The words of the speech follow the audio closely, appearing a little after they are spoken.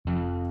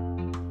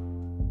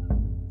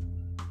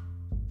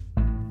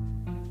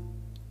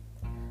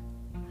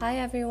Hi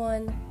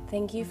everyone,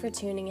 thank you for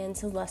tuning in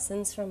to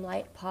Lessons from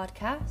Light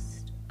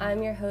podcast.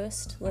 I'm your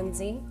host,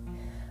 Lindsay.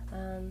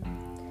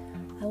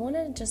 I want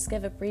to just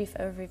give a brief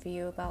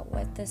overview about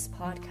what this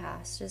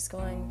podcast is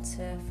going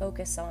to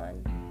focus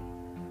on.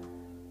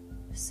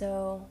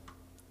 So,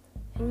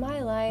 in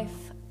my life,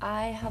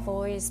 I have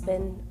always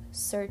been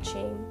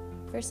searching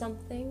for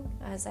something,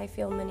 as I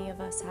feel many of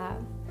us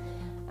have.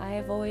 I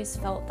have always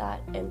felt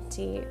that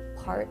empty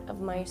part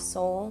of my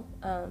soul.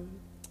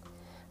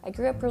 I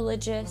grew up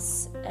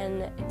religious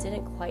and it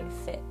didn't quite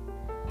fit.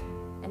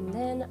 And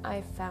then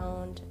I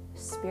found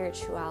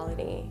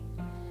spirituality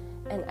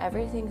and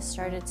everything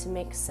started to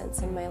make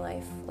sense in my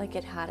life like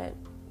it hadn't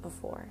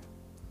before.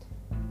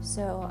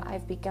 So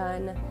I've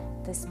begun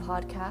this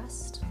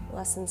podcast,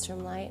 Lessons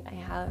from Light. I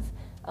have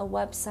a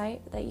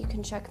website that you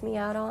can check me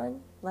out on,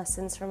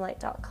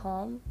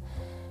 lessonsfromlight.com.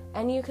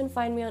 And you can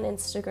find me on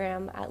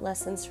Instagram at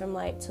Lessons from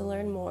Light to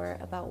learn more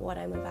about what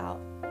I'm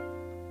about.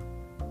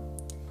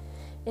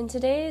 In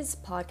today's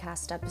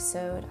podcast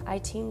episode, I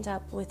teamed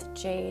up with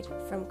Jade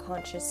from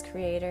Conscious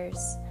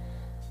Creators,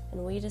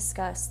 and we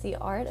discussed the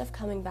art of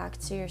coming back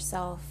to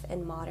yourself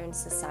in modern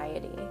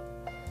society.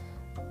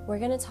 We're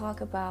going to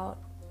talk about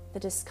the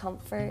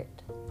discomfort,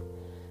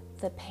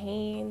 the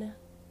pain,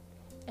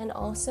 and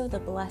also the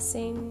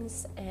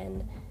blessings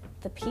and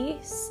the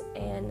peace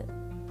and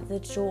the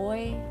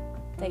joy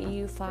that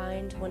you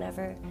find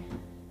whenever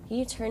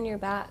you turn your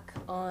back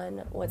on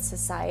what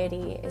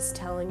society is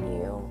telling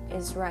you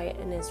is right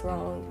and is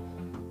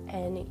wrong,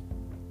 and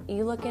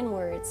you look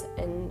inwards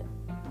and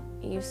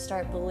you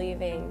start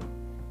believing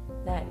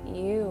that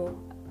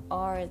you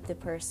are the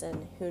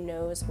person who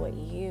knows what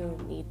you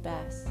need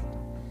best.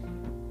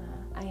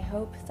 I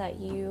hope that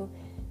you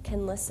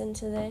can listen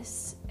to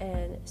this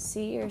and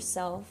see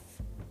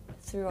yourself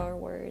through our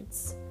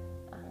words,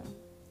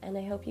 and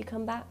I hope you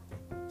come back.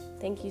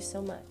 Thank you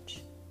so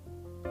much.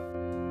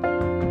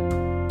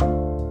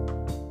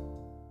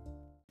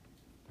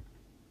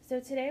 So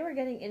today we're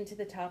getting into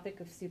the topic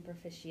of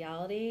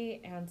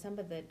superficiality and some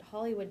of the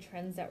Hollywood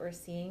trends that we're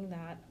seeing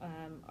that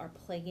are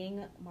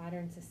plaguing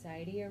modern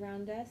society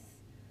around us.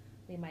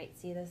 We might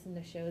see this in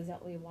the shows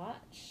that we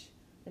watch,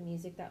 the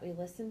music that we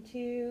listen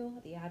to,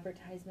 the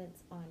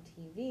advertisements on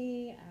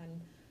TV,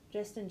 and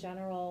just in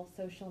general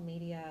social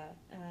media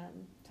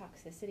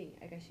toxicity,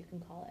 I guess you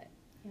can call it.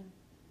 Yeah.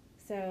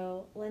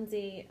 So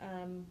Lindsay,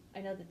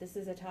 I know that this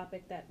is a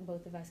topic that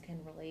both of us can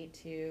relate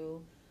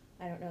to.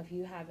 I don't know if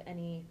you have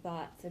any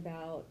thoughts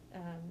about,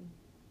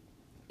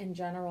 in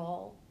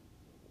general,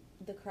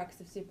 the crux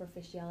of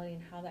superficiality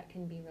and how that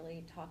can be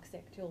really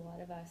toxic to a lot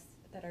of us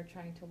that are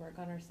trying to work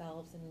on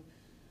ourselves and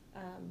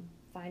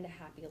find a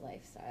happy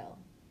lifestyle.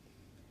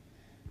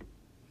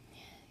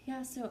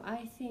 Yeah, so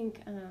I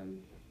think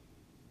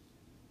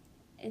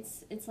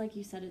it's like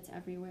you said, it's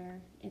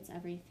everywhere. It's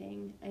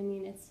everything. I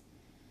mean,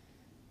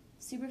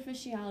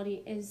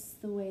 superficiality is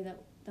the way that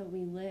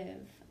we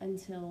live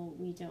until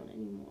we don't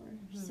anymore.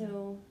 Mm-hmm.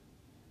 So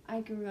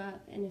I grew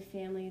up in a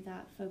family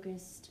that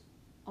focused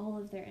all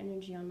of their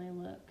energy on my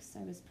looks.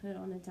 I was put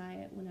on a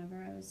diet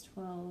whenever I was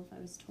 12.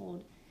 I was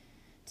told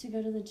to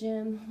go to the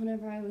gym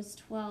whenever I was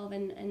 12,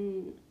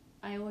 and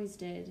I always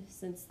did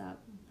since that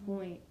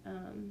point.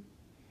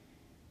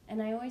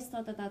 And I always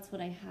thought that that's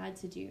what I had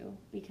to do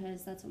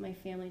because that's what my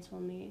family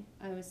told me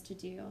I was to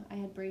do. I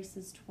had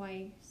braces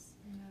twice.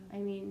 Yeah.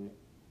 I mean,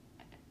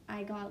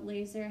 I got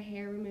laser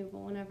hair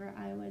removal whenever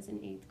I was in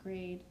 8th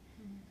grade.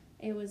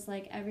 Mm-hmm. It was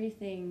like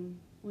everything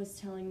was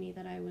telling me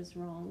that I was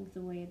wrong,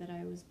 the way that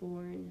I was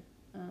born.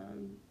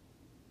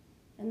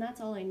 And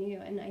that's all I knew.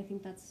 And I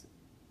think that's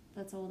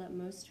all that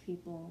most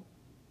people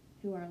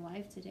who are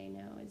alive today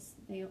know, is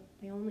they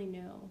only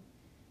know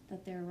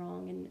that they're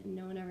wrong, and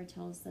no one ever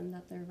tells them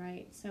that they're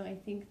right. So I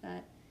think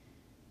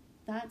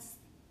that's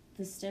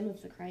the stem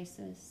of the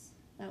crisis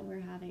that we're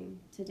having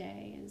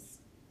today, is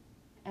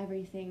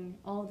everything,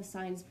 all the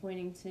signs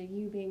pointing to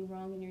you being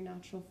wrong in your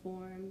natural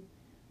form.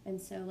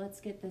 And so let's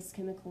get this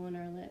chemical in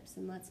our lips,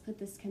 and let's put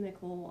this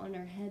chemical on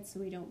our head so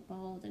we don't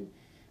bald, and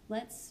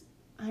let's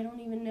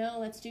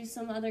do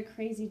some other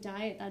crazy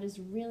diet that is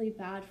really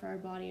bad for our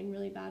body and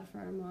really bad for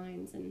our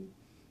minds. And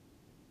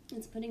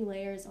it's putting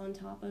layers on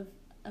top of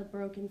a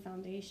broken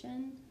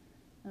foundation,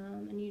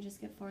 and you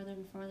just get farther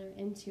and farther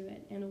into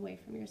it and away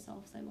from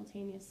yourself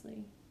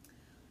simultaneously.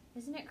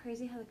 Isn't it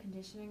crazy how the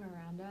conditioning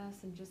around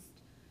us and just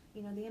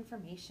the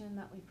information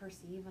that we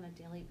perceive on a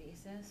daily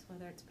basis,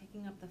 whether it's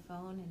picking up the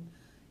phone and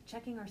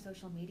checking our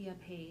social media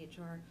page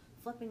or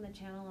flipping the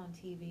channel on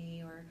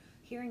TV or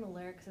hearing the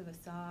lyrics of a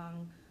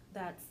song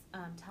that's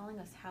telling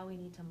us how we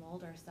need to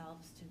mold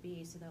ourselves to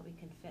be so that we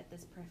can fit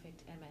this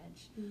perfect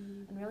image.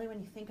 Mm-hmm. And really,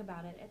 when you think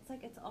about it, it's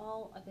like it's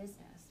all a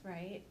business,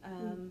 right?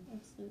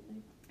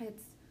 Absolutely.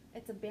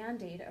 It's a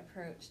Band-Aid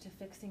approach to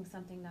fixing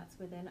something that's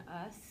within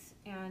us,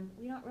 and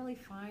we don't really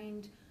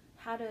find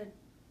how to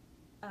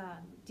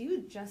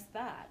do just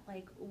that.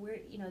 Like,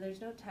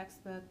 there's no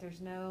textbook,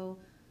 there's no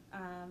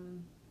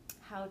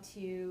how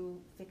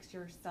to fix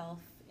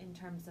yourself in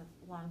terms of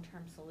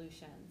long-term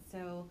solutions.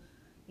 So,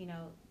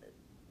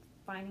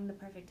 finding the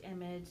perfect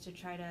image to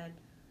try to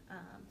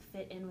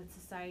fit in with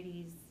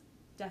society's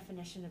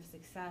definition of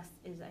success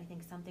is, I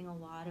think, something a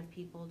lot of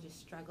people just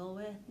struggle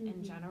with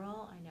in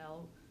general. I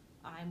know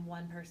I'm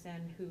one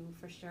person who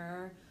for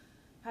sure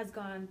has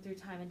gone through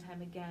time and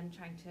time again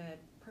trying to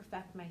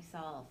perfect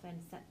myself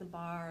and set the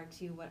bar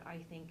to what I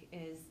think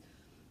is,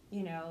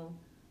 you know,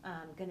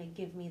 going to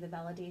give me the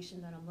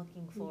validation that I'm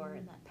looking for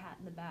and that pat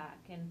in the back.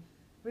 And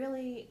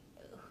really,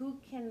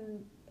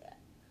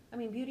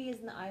 beauty is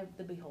in the eye of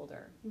the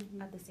beholder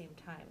at the same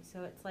time.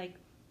 So it's like,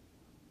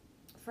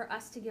 for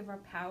us to give our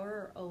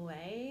power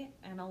away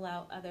and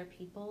allow other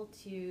people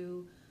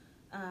to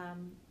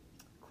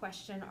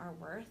question our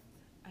worth,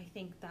 I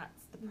think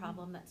that's the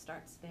problem that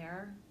starts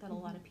there, that a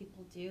lot of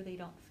people do. They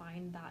don't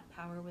find that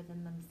power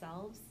within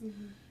themselves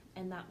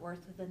and that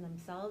worth within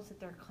themselves, that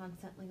they're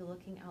constantly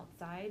looking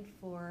outside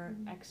for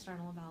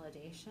external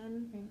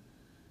validation.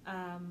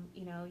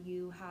 You know,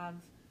 you have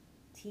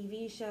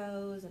TV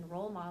shows and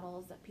role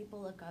models that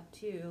people look up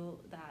to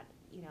that,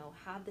 you know,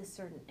 have this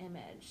certain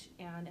image,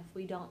 and if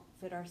we don't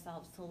fit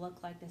ourselves to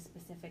look like this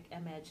specific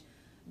image,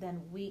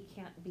 then we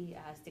can't be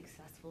as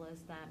successful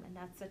as them, and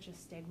that's such a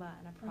stigma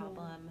and a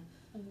problem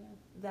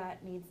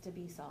that needs to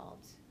be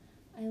solved.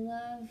 I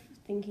love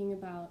thinking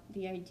about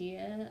the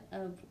idea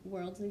of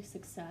worldly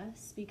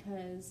success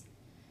because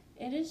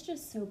it is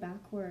just so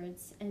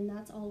backwards, and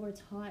that's all we're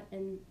taught.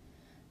 And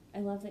I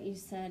love that you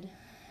said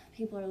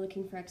people are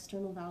looking for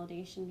external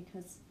validation,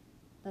 because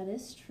that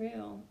is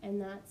true,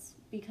 and that's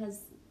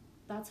because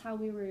that's how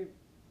we were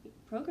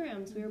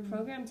programmed. We were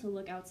programmed to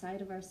look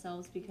outside of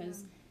ourselves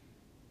because,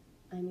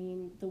 I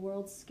mean, the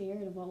world's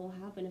scared of what will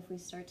happen if we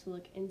start to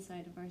look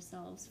inside of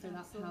ourselves for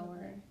that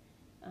power.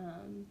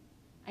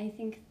 I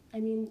think, I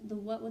mean,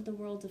 what would the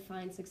world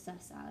define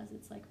success as?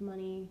 It's like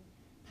money,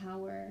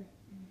 power,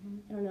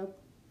 I don't know,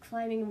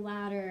 climbing a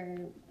ladder.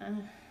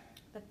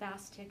 The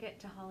fast ticket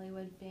to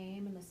Hollywood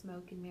fame and the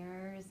smoke and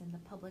mirrors and the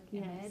public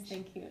image. Yes,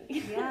 thank you.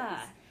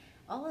 Yeah.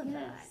 All of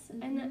that.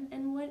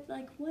 And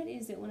what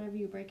is it whenever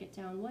you break it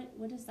down?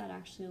 What does that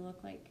actually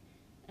look like?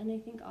 And I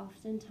think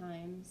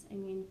oftentimes, I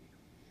mean,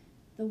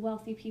 the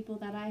wealthy people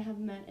that I have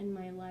met in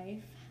my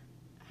life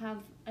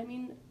have, I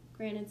mean,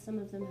 granted, some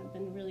of them have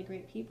been really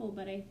great people,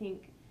 but I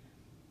think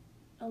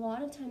a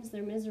lot of times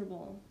they're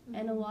miserable.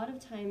 And a lot of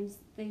times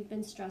they've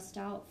been stressed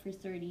out for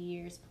 30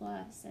 years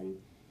plus, and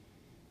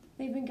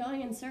they've been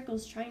going in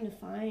circles trying to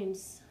find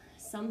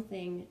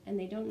something, and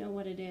they don't know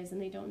what it is,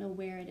 and they don't know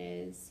where it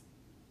is.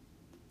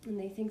 And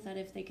they think that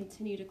if they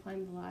continue to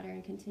climb the ladder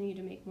and continue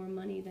to make more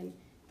money, then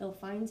they'll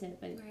find it.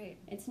 But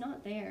it's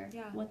not there.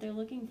 What they're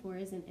looking for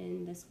isn't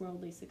in this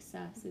worldly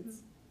success.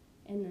 It's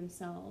in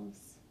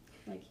themselves,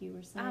 like you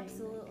were saying.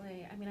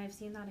 Absolutely. I mean, I've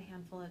seen that a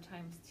handful of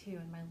times, too,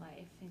 in my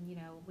life. And, you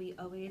know, we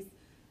always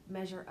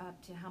measure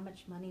up to how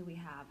much money we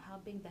have, how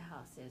big the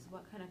house is,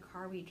 what kind of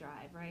car we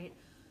drive, right?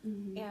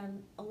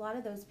 And a lot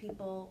of those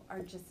people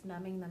are just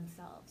numbing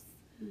themselves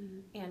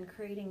and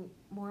creating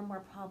more and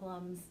more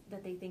problems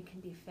that they think can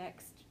be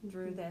fixed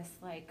through this,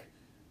 like,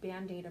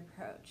 Band-Aid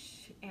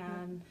approach.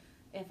 And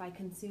if I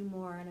consume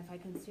more, and if I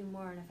consume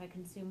more, and if I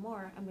consume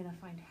more, I'm going to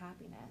find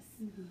happiness.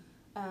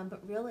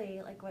 But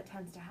really, like, what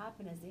tends to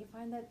happen is they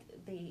find that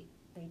they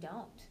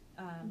don't.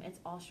 It's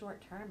all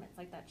short term. It's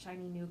like that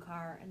shiny new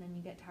car, and then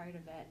you get tired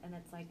of it, and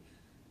it's like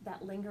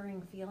that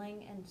lingering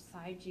feeling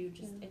inside you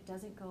just it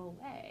doesn't go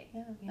away.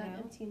 That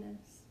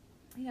emptiness.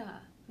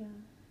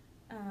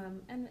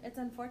 And it's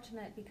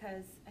unfortunate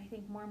because I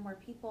think more and more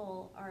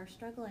people are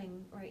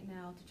struggling right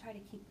now to try to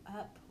keep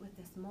up with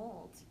this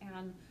mold,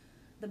 and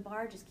the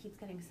bar just keeps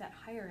getting set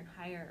higher and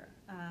higher.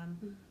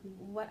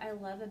 What I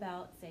love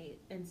about, say,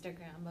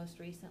 Instagram most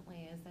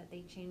recently is that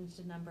they changed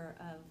the number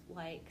of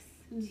likes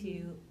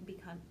to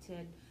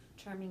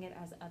terming it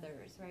as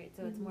others, right?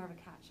 So it's more of a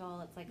catch-all.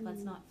 It's like,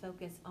 let's not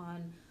focus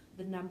on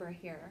the number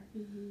here.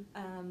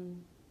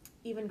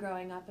 Even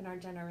growing up in our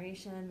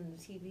generation and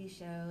the TV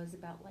shows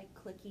about, like,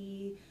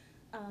 cliquey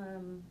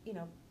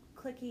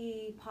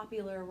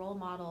popular role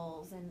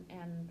models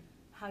and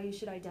how you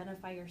should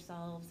identify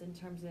yourselves in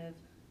terms of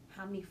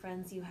how many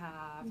friends you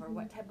have or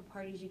what type of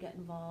parties you get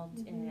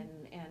involved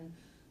in, and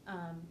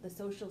the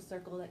social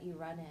circle that you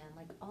run in,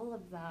 like, all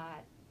of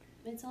that.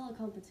 It's all a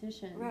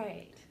competition.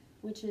 Right.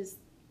 Which is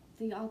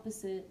the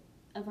opposite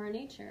of our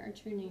nature, our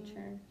true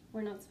nature.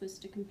 We're not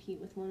supposed to compete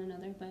with one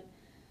another, but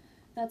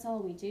that's all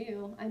we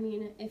do. I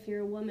mean, if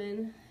you're a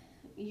woman,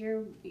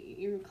 you're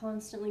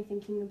constantly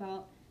thinking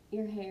about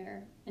your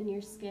hair and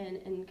your skin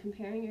and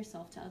comparing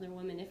yourself to other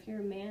women. If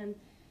you're a man,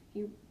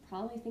 you're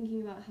probably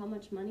thinking about how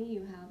much money you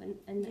have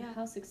and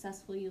how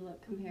successful you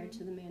look compared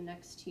to the man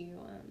next to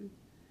you.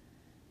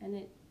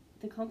 And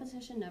the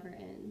competition never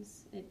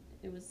ends.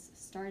 It was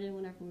started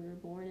whenever we were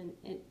born, and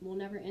it will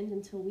never end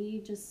until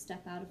we just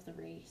step out of the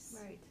race.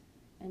 Right.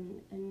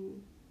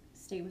 And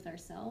stay with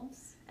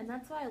ourselves. And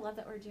that's why I love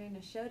that we're doing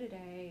a show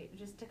today,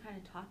 just to kind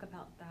of talk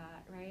about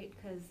that, right?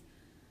 Because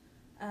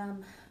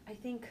I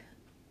think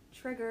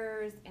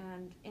triggers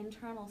and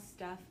internal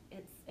stuff,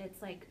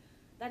 it's like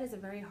that is a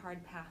very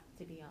hard path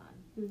to be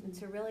on. Mhm. And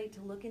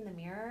to look in the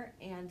mirror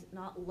and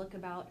not look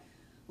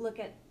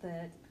at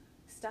the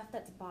stuff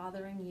that's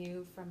bothering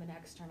you from an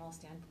external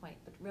standpoint,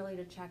 but really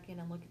to check in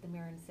and look at the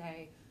mirror and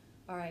say,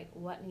 all right,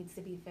 what needs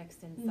to be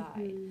fixed inside?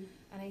 Mhm.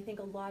 And I think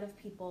a lot of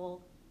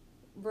people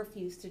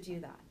refuse to do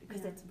that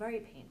because Yeah. it's very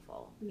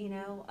painful. Mhm. You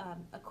know,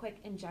 a quick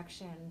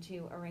injection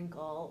to a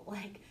wrinkle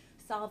like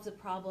solves a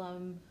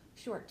problem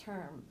short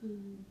term,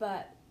 Mhm.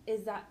 but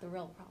is that the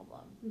real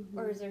problem? Mhm.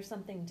 Or is there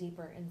something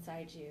deeper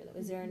inside you?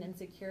 Is there an Mhm.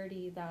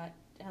 insecurity that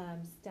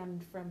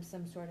stemmed from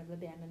some sort of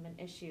abandonment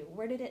issue?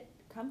 Where did it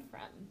come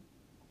from?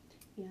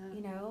 Yeah.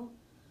 You know?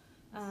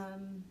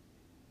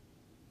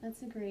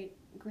 That's a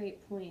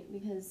great point,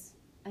 because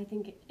I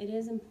think it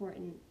is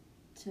important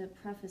to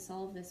preface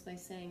all of this by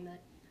saying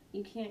that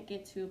you can't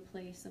get to a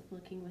place of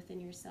looking within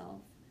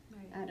yourself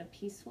Right. at a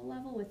peaceful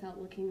level without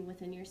looking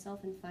within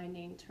yourself and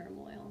finding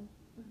turmoil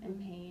and Mhm.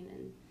 pain,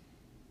 and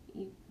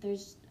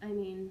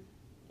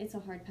it's a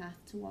hard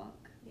path to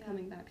walk, Yeah.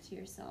 coming back to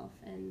yourself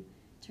and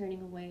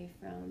turning away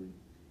from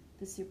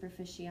the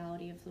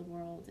superficiality of the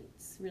world.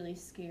 It's really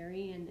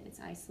scary and it's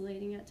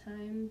isolating at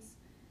times,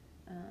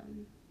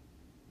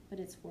 but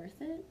it's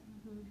worth it.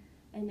 Mhm.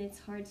 And it's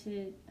hard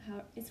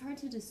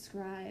to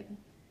describe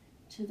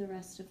to the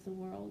rest of the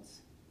world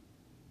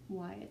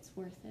why it's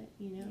worth it,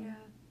 you know? Yeah.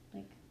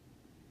 Like,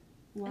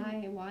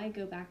 why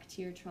go back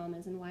to your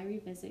traumas and why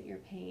revisit your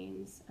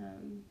pains?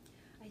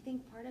 I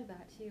think part of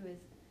that too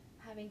is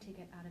having to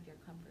get out of your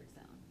comfort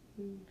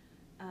zone.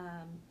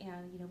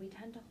 And you know, we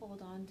tend to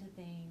hold on to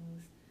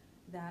things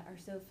that are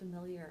so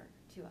familiar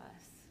to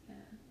us, Yeah.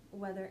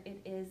 whether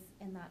it is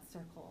in that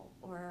circle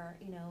or,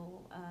 you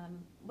know,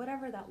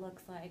 whatever that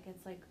looks like.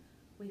 It's like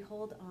we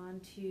hold on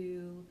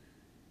to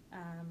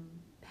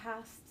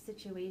past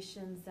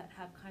situations that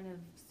have kind of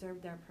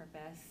served their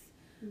purpose.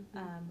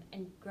 Mhm.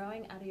 And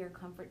growing out of your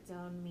comfort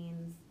zone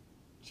means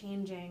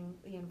changing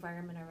the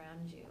environment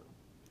around you.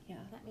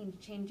 Yeah. That means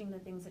changing the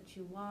things that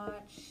you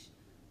watch,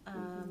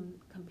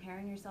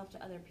 comparing yourself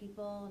to other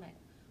people. And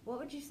what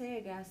would you say,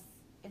 I guess,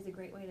 is a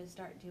great way to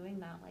start doing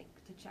that, like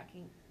to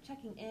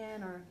checking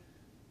in, or,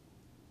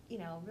 you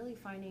know, really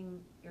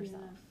finding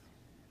yourself?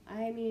 Yeah.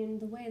 I mean,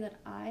 the way that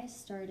I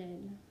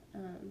started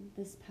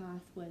this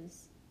path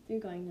was through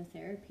going to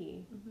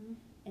therapy Mm-hmm.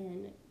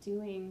 and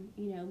doing,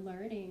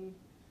 learning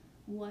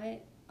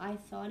what I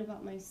thought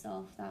about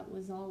myself that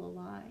was all a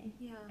lie.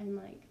 Yeah. And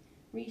like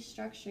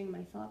restructuring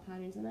my thought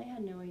patterns. And I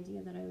had no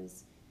idea that I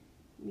was,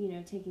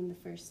 taking the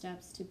first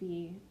steps to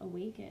be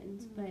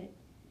awakened. Mm-hmm.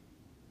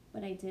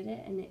 But I did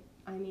it.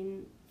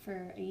 And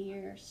for a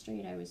year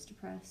straight, I was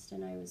depressed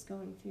and I was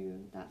going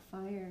through that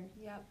fire.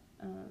 Yep.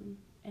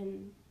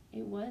 And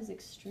it was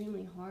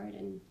extremely hard.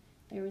 And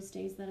there was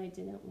days that I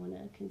didn't want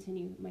to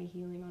continue my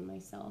healing on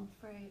myself.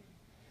 Right.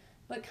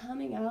 But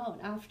coming out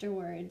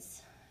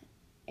afterwards,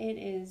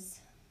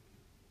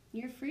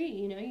 you're free,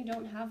 you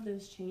don't have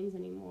those chains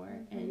anymore.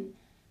 Mm-hmm. And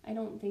I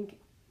don't think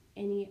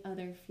any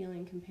other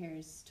feeling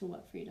compares to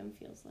what freedom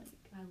feels like.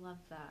 I love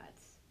that.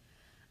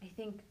 I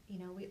think,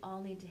 we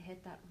all need to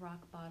hit that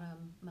rock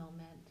bottom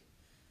moment.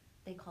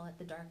 They call it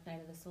the dark night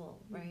of the soul,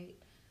 Mm-hmm. right?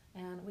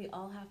 And we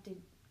all have to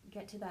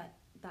get to that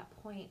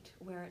point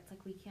where it's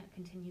like we can't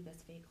continue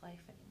this fake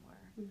life anymore.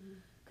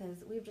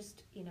 Because we've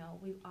just,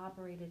 we've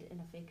operated in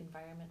a fake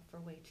environment for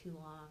way too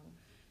long.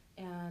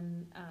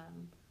 And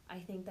I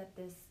think that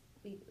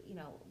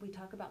we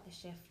talk about the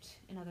shift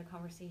in other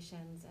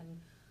conversations and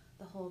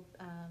the whole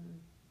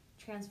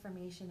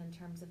transformation in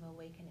terms of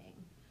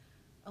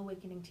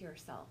awakening to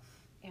yourself.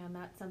 And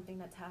that's something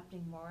that's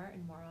happening more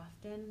and more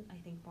often. I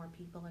think more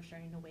people are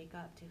starting to wake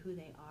up to who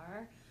they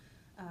are,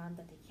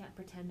 that they can't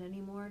pretend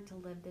anymore to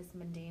live this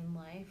mundane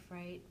life,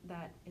 right,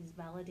 that is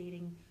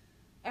validating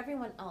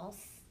everyone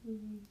else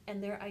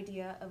and their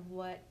idea of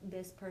what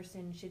this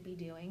person should be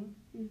doing,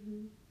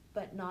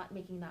 but not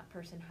making that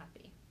person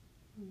happy.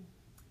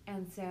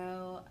 And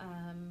so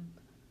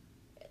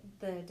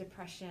the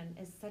depression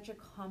is such a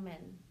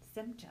common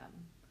symptom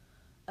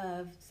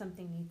of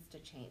something needs to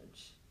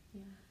change.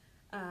 Yeah.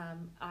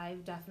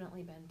 I've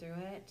definitely been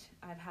through it.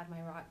 I've had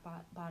my rock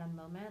bottom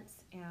moments,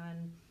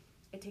 and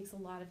it takes a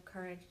lot of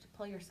courage to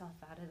pull yourself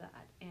out of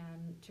that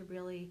and to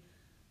really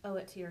owe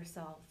it to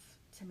yourself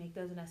to make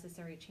those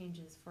necessary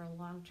changes for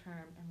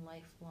long-term and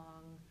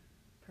lifelong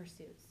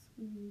pursuits.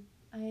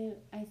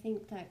 I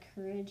think that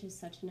courage is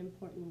such an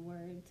important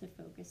word to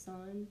focus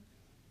on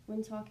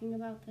when talking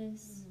about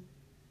this.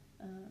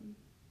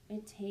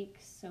 It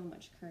takes so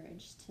much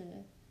courage to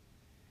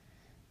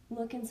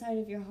look inside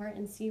of your heart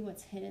and see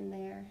what's hidden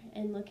there,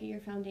 and look at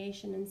your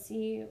foundation and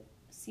see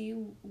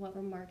what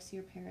remarks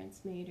your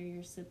parents made or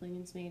your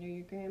siblings made or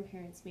your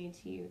grandparents made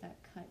to you that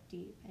cut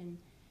deep, and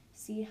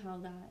see how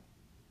that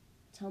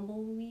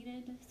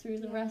tumbleweeded through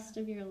the rest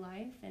of your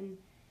life. And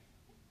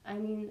I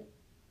mean,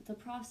 the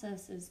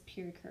process is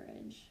pure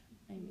courage.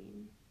 I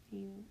mean,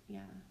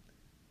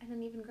 And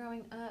then even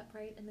growing up,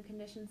 right, in the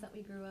conditions that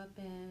we grew up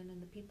in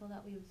and the people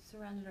that we've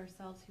surrounded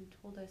ourselves who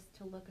told us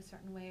to look a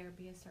certain way or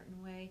be a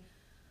certain way,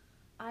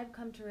 I've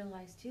come to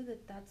realize too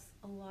that that's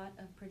a lot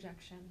of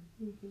projection.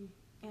 Mm-hmm.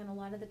 And a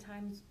lot of the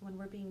times when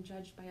we're being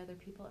judged by other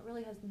people, it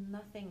really has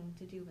nothing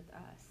to do with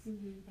us.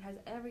 Mm-hmm. It has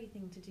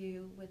everything to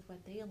do with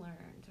what they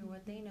learned or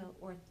what they know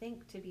or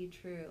think to be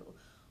true,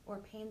 or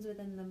pains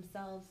within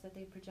themselves that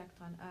they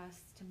project on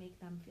us to make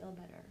them feel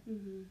better.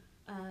 Mm-hmm.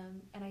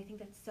 And I think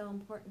that's so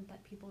important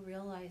that people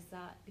realize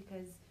that,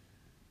 because,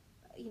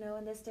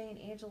 in this day and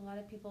age, a lot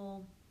of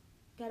people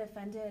get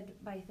offended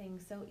by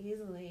things so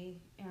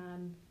easily,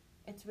 and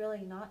it's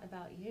really not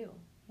about you.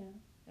 Yeah.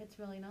 It's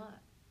really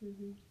not.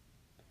 Mm-hmm.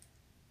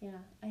 Yeah,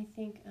 I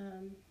think,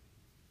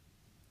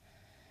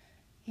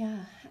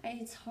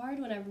 it's hard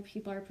whenever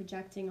people are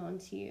projecting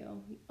onto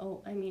you.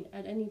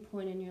 At any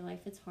point in your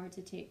life, it's hard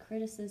to take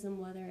criticism,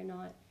 whether or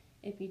not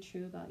it be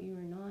true about you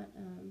or not.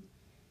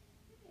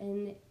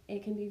 And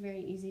it can be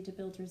very easy to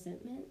build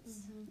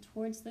resentments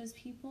towards those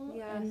people.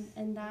 Yes,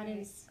 and that right.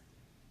 is,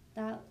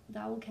 that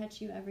will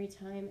catch you every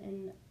time.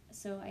 And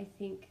so I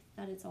think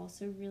that it's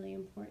also really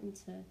important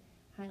to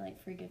highlight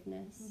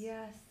forgiveness.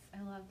 Yes,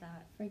 I love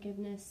that.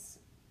 Forgiveness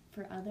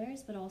for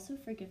others, but also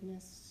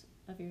forgiveness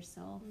of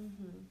yourself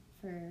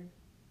for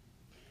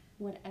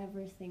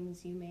whatever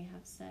things you may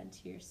have said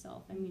to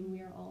yourself. I mean, we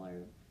are all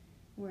our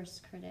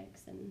worst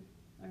critics and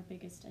our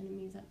biggest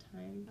enemies at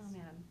times. Oh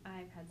man,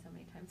 I've had so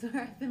many times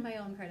where I've been my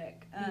own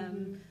critic,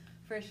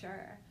 for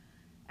sure.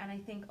 And I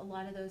think a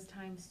lot of those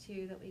times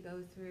too that we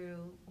go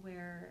through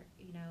where,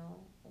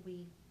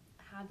 we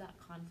have that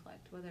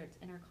conflict, whether it's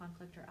inner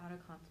conflict or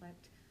outer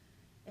conflict,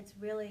 it's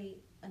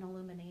really an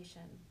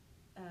illumination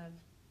of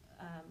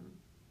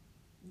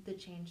the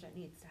change that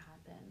needs to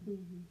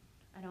happen.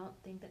 I don't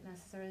think that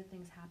necessarily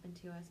things happen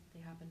to us, but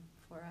they happen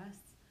for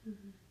us.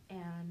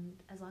 And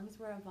as long as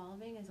we're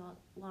evolving, as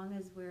long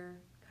as we're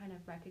kind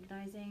of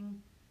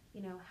recognizing,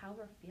 how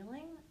we're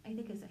feeling, I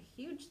think is a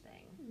huge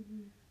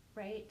thing,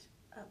 right?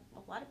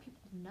 A lot of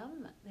people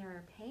numb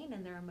their pain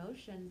and their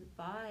emotions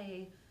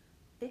by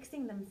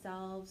fixing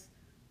themselves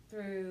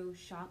through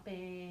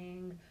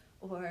shopping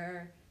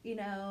or,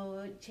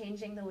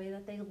 changing the way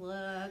that they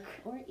look.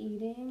 Or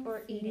eating.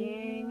 Or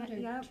eating.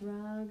 Or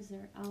drugs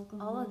or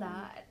alcohol. All of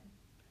that.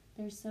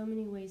 There's so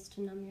many ways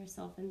to numb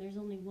yourself, and there's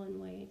only one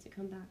way to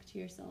come back to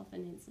yourself,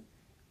 and it's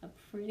a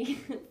pretty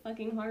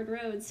fucking hard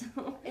road,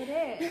 so. It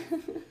is.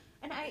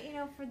 And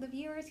for the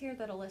viewers here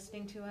that are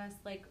listening to us,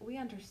 we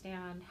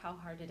understand how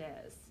hard it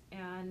is.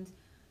 And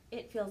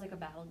it feels like a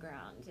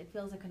battleground. It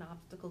feels like an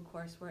obstacle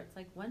course where it's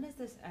like, when does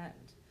this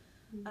end?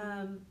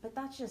 But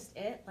that's just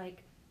it.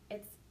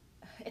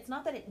 It's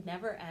not that it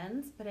never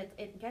ends, but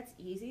it gets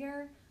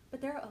easier.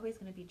 But there are always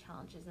going to be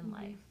challenges in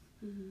life.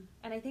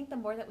 And I think the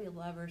more that we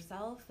love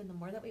ourselves and the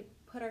more that we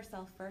put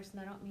ourselves first,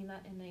 and I don't mean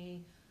that in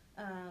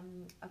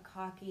a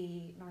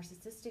cocky,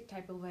 narcissistic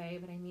type of way,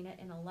 but I mean it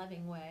in a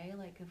loving way.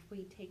 If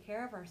we take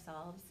care of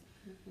ourselves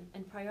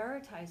and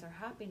prioritize our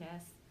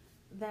happiness,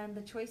 then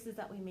the choices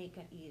that we make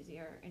get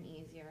easier and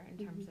easier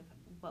in terms of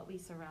what we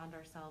surround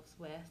ourselves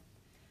with,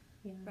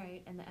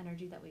 right? And the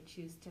energy that we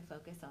choose to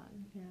focus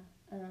on.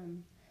 Yeah.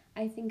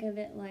 I think of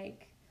it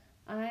like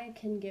I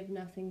can give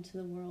nothing to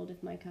the world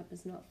if my cup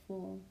is not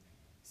full.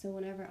 So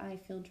whenever I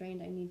feel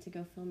drained, I need to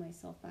go fill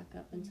myself back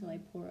up until I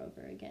pour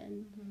over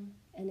again.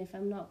 And if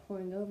I'm not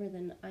pouring over,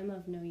 then I'm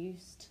of no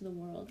use to the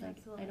world.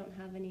 Absolutely. I don't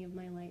have any of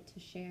my light to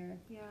share.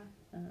 Yeah.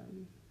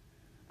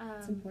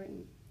 It's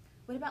important.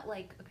 What about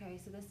okay,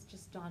 so this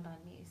just dawned on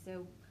me.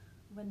 So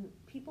when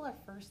people are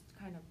first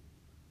kind of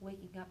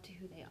waking up to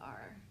who they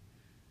are,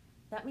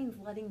 that means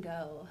letting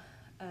go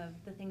of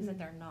the things that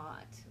they're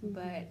not,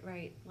 but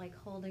right,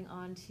 holding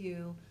on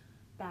to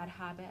bad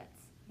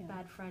habits,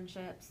 bad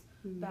friendships,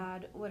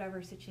 bad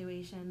whatever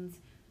situations.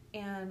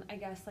 And I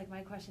guess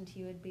my question to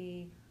you would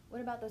be,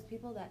 what about those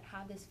people that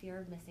have this fear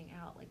of missing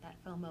out, that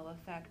FOMO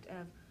effect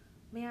of,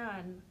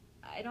 man,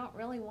 I don't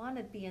really want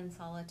to be in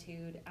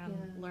solitude and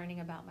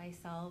learning about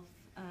myself.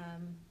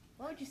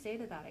 What would you say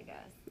to that, I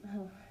guess?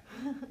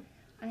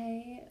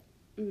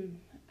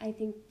 I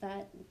think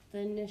that the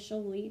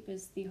initial leap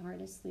is the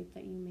hardest leap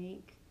that you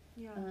make.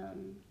 Yeah.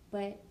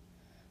 But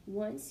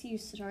once you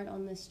start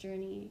on this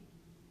journey,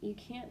 you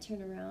can't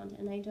turn around.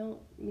 And I don't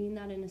mean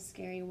that in a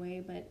scary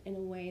way, but in a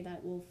way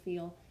that will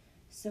feel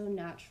so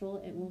natural.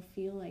 It will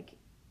feel like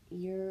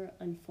you're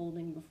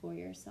unfolding before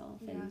yourself.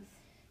 Yes. And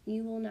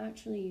you will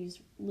naturally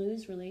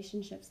lose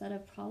relationships that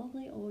have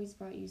probably always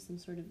brought you some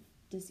sort of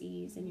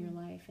dis-ease in your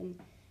life. And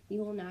you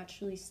will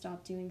naturally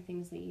stop doing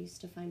things that you used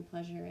to find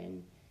pleasure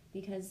in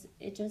because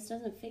it just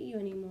doesn't fit you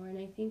anymore. And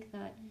I think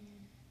that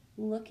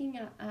looking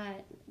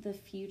at the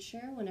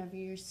future whenever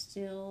you're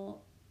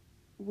still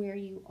where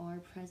you are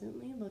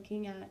presently,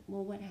 looking at,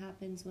 well, what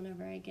happens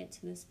whenever I get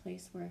to this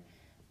place where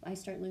I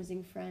start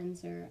losing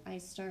friends or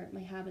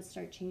my habits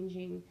start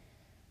changing,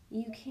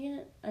 you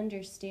can't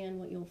understand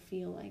what you'll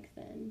feel like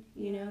then,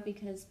 you know,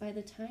 because by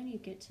the time you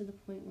get to the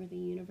point where the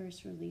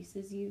universe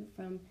releases you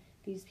from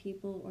these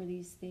people or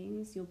these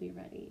things, you'll be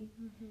ready.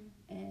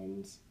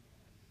 And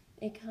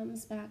it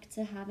comes back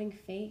to having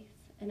faith.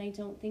 And I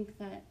don't think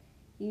that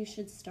you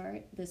should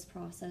start this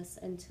process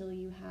until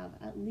you have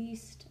at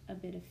least a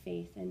bit of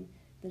faith and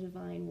the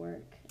divine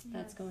work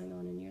that's Yes. going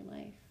on in your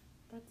life.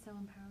 That's so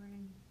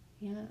empowering.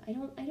 Yeah, I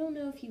don't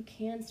know if you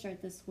can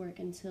start this work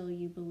until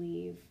you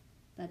believe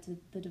that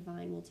the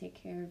divine will take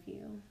care of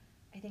you.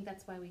 I think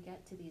that's why we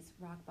get to these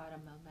rock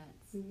bottom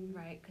moments, Mhm.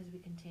 right? Because we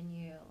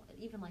continue,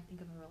 even like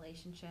think of a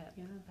relationship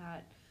Yeah.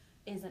 that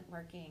isn't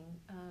working.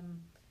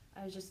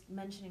 I was just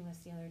mentioning this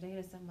the other day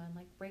to someone,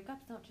 like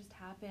breakups don't just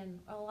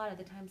happen, a lot of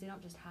the times they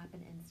don't just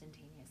happen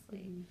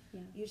instantaneously. Mhm.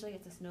 Yeah. Usually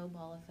it's a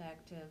snowball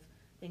effect of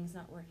things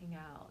not working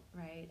out,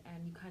 right?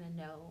 And you kind of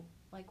know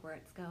like where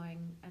it's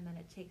going, and then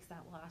it takes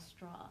that last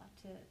straw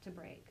to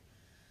break.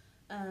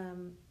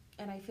 And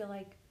I feel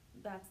like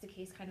that's the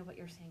case, kind of what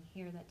you're saying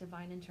here, that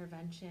divine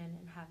intervention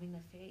and having the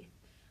faith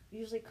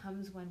usually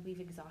comes when we've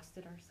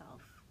exhausted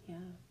ourselves,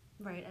 Yeah.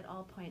 right, at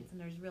all points, and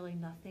there's really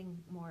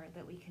nothing more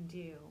that we can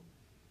do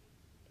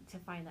to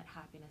find that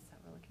happiness that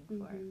we're looking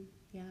for. Mhm.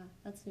 Yeah,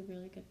 that's a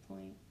really good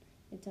point.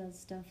 It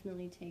does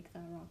definitely take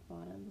that rock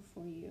bottom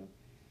before you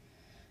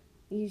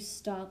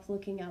stop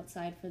looking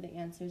outside for the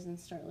answers and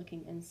start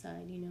looking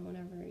inside. You know,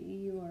 whenever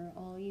you are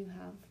all you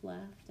have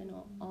left and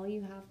all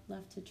you have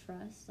left to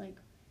trust, like,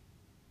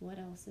 what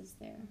else is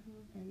there?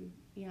 Mhm. And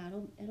yeah,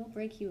 it'll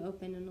break you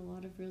open in a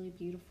lot of really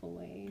beautiful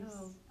ways.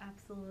 Oh,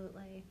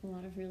 absolutely. A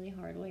lot of really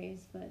hard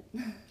ways, but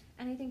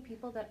And I think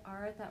people that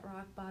are at that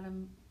rock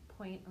bottom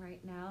point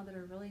right now, that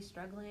are really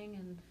struggling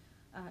and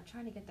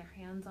trying to get their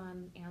hands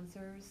on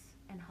answers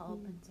and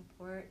help and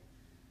support,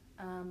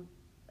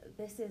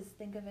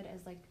 think of it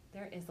as like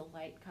there is a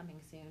light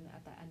coming soon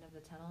at the end of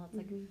the tunnel. It's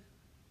Mhm.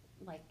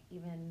 like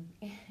even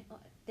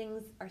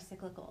things are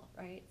cyclical,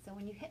 right? So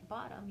when you hit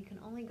bottom, you can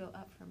only go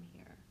up from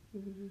here.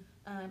 Mhm.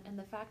 And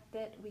the fact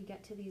that we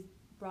get to these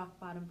rock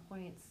bottom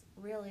points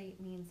really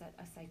means that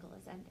a cycle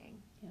is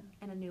ending, Yeah.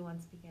 and a new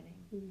one's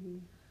beginning.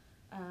 Mhm.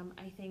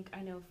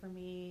 I know for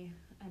me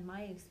and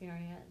my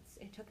experience,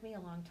 it took me a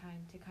long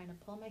time to kind of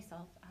pull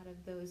myself out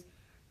of those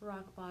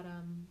rock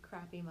bottom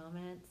crappy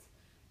moments.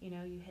 You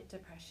know, you hit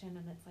depression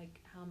and it's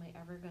like, how am I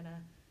ever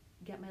gonna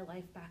get my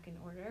life back in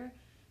order?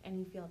 And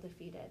you feel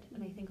defeated.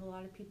 And I think a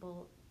lot of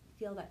people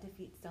feel that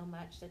defeat so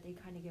much that they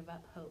kind of give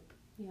up hope.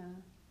 Yeah.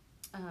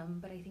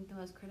 But I think the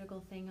most critical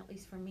thing, at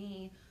least for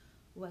me,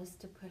 was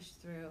to push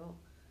through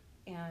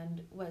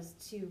and was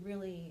to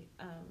really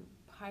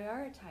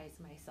prioritize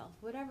myself,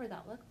 whatever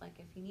that looked like.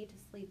 If you need to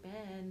sleep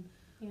in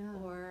Yeah.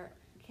 or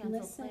cancel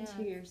Listen plans.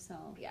 to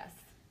yourself. Yes.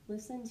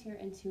 Listen to your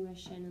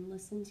intuition and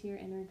listen to your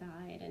inner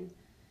guide and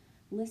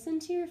listen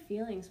to your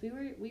feelings. We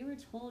were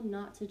told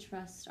not to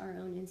trust our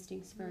own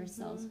instincts for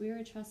ourselves. We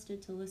were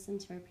trusted to listen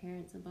to our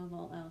parents above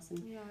all else, and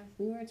Yes.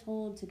 we were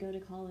told to go to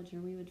college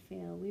or we would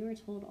fail. We were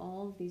told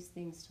all of these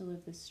things to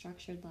live this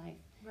structured life.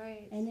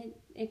 Right. And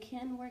it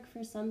can work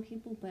for some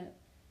people, but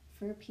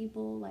for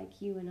people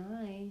like you and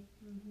I,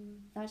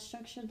 that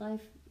structured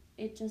life,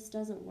 it just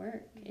doesn't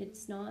work.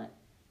 It's not,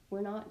 we're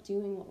not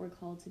doing what we're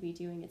called to be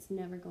doing. It's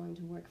never going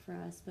to work for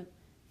us. But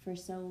for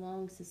so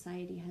long,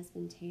 society has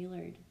been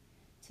tailored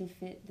to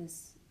fit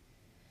this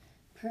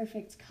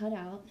perfect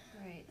cutout.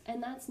 Right.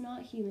 And that's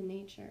not human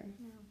nature.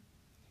 No.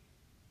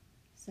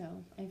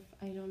 So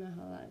I don't know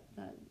how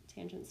that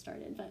tangent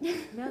started, but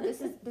No,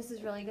 this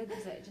is really good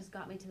because it just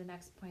got me to the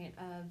next point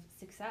of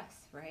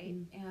success, right?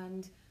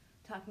 And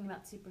talking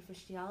about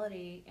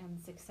superficiality and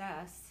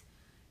success,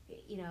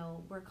 you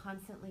know, we're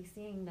constantly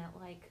seeing that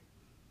like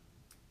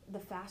the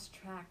fast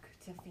track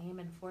to fame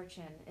and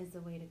fortune is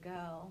the way to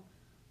go,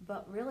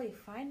 but really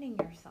finding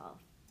yourself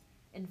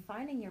and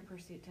finding your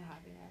pursuit to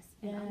happiness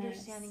and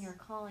understanding your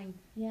calling,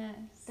 yes,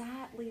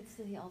 that leads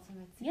to the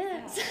ultimate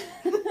yes.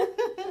 success.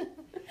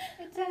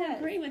 It does. I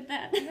agree with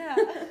that. Yeah.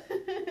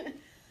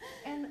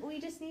 And we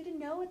just need to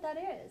know what that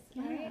is,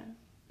 right? Yeah.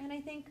 And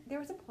I think there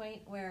was a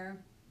point where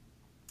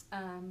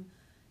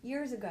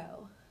years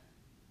ago,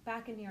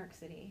 back in New York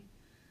City,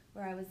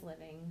 where I was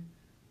living,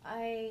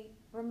 I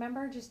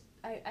remember just,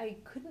 I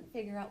couldn't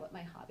figure out what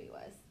my hobby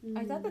was.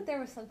 I thought that there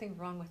was something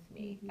wrong with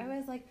me. I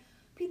was like,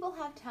 people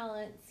have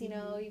talents, you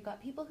know, you've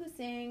got people who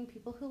sing,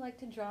 people who like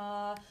to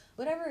draw,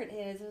 whatever it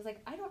is. It was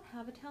like, I don't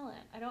have a talent.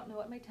 I don't know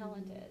what my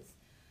talent is.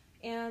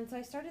 And so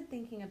I started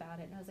thinking about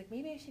it, and I was like,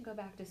 maybe I should go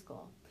back to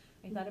school.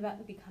 I thought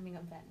about becoming a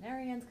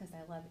veterinarian because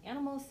I love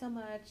animals so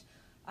much.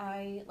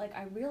 I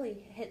really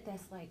hit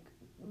this like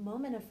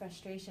moment of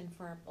frustration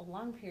for a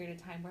long period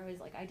of time where I was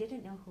like, I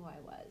didn't know who I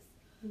was.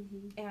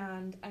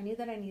 And I knew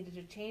that I needed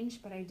to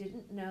change, but I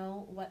didn't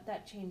know what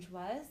that change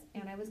was.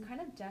 And I was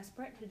kind of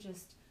desperate to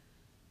just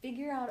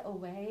figure out a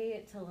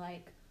way to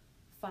like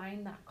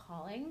find that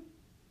calling.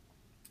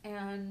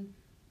 And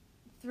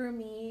through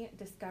me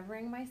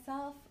discovering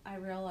myself, I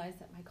realized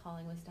that my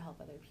calling was to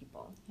help other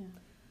people. Yeah.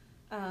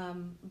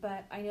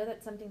 But I know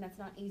that's something that's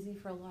not easy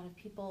for a lot of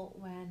people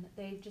when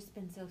they've just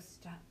been so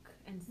stuck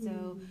and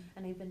so,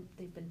 and they've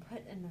been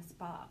put in this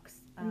box.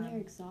 And they're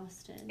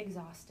exhausted.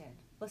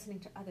 Listening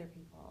to other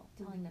people,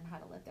 telling them how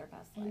to live their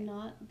best life. And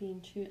not being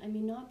true. I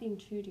mean, not being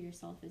true to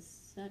yourself is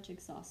such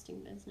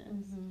exhausting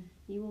business.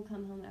 You will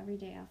come home every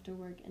day after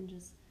work and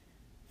just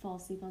fall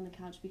asleep on the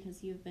couch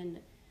because you've been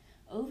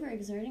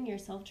overexerting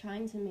yourself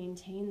trying to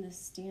maintain this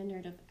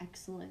standard of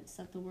excellence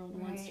that the world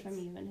wants Right. from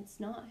you, and it's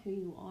not who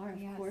you are.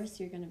 Of Yes. course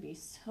you're going to be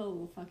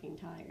so fucking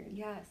tired.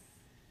 Yes.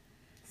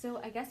 So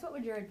I guess what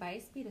would your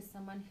advice be to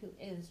someone who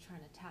is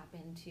trying to tap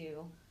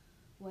into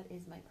what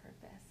is my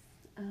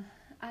purpose?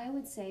 I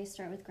would say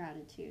start with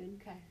gratitude.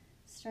 Okay.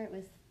 Start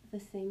with the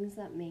things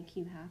that make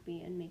you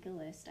happy and make a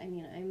list. I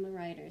mean, I'm a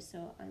writer,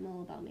 so I'm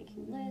all about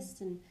making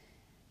lists and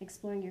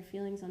exploring your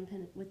feelings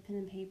with pen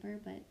and paper,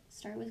 but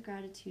start with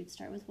gratitude.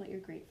 Start with what you're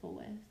grateful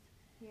with.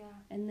 Yeah.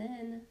 And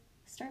then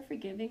start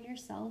forgiving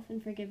yourself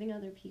and forgiving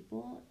other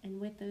people, and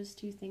with those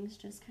two things,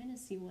 just kind of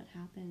see what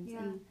happens.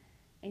 Yeah. And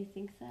I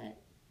think that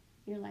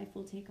your life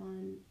will take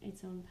on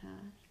its own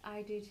path.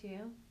 I do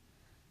too.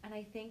 And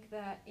I think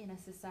that in a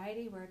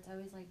society where it's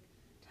always like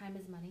time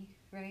is money,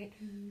 right?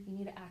 You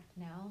need to act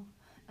now.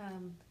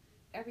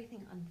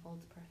 Everything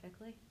unfolds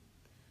perfectly.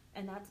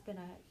 And that's been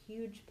a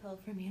huge pill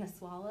for me to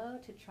swallow,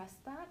 to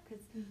trust that,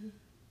 because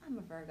I'm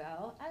a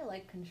Virgo. I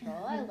like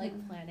control. I like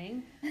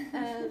planning.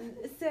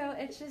 So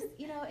it's just,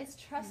 it's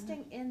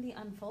trusting in the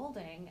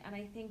unfolding. And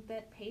I think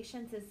that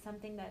patience is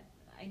something that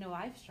I know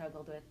I've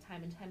struggled with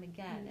time and time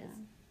again, is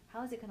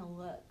how is it going to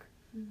look?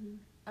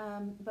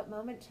 But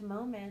moment to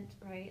moment,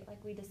 right,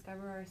 like we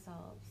discover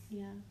ourselves.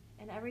 Yeah.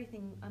 And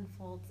everything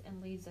unfolds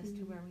and leads us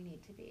to where we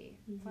need to be,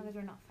 as long as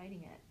we're not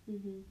fighting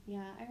it.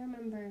 Yeah, I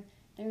remember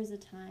there was a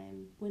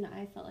time when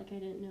I felt like I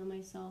didn't know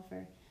myself,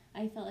 or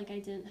I felt like I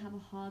didn't have a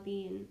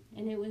hobby,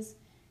 and it was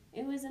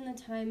in the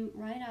time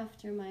right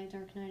after my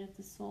dark night of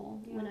the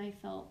soul, when I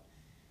felt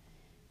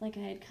like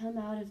I had come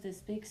out of this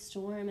big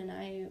storm, and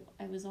I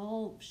was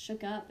all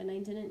shook up, and I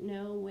didn't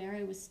know where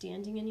I was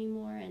standing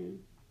anymore, and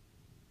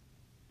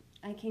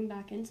I came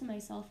back into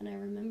myself, and I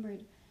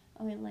remembered,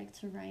 I like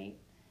to write,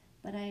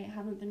 but I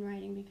haven't been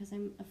writing because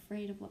I'm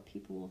afraid of what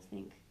people will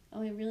think.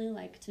 I really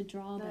like to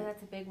draw. No, but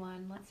that's a big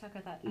one. Let's talk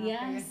about that after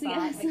Yes, your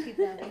thought. yes. But keep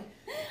going.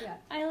 Yeah.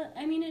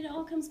 I mean, it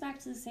all comes back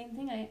to the same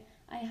thing.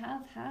 I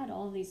have had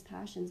all these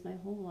passions my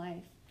whole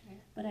life,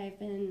 but I've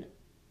been,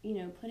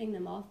 putting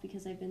them off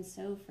because I've been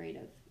so afraid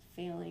of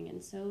failing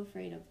and so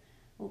afraid of,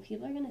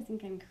 people are going to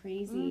think I'm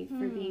crazy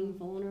for being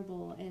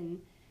vulnerable and,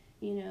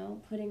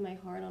 putting my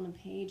heart on a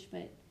page.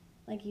 But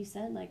like you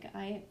said, like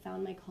I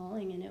found my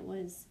calling, and it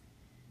was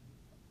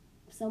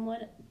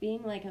somewhat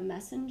being like a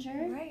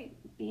messenger, Right.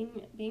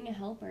 being a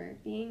helper,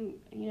 being,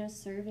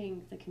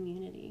 serving the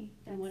community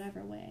in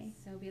whatever way.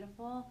 So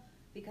beautiful,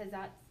 because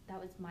that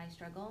was my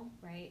struggle,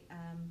 right?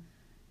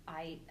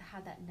 I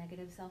had that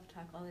negative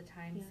self-talk all the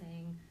time,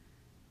 saying,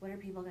 what are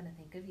people going to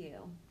think of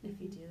you if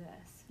you do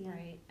this,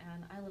 right?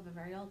 And I live a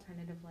very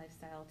alternative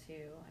lifestyle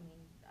too. I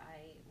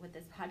mean, with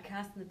this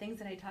podcast and the things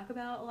that I talk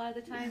about a lot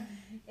of the time,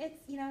 it's,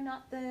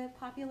 not the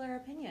popular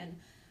opinion,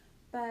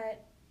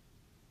 but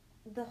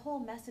the whole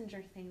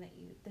messenger thing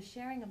the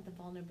sharing of the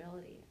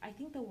vulnerability, I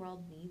think the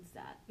world needs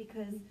that,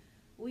 because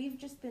we've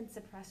just been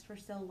suppressed for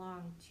so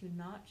long to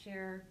not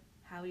share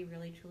how we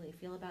really truly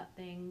feel about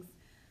things,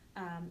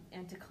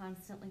 and to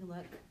constantly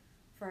look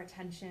for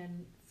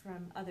attention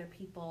from other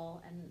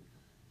people. And,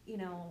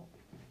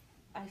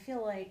 I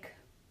feel like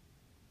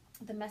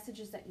the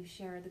messages that you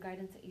share, the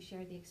guidance that you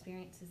share, the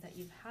experiences that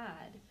you've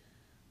had,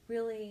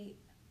 really,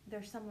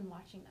 there's someone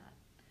watching that,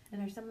 and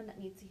there's someone that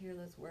needs to hear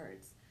those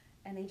words,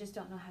 and they just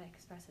don't know how to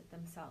express it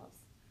themselves.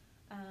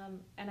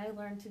 And I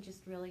learned to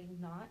just really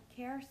not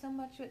care so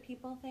much what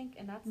people think,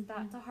 and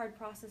that's a hard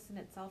process in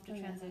itself to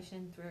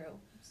transition through.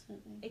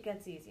 Absolutely. It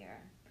gets easier.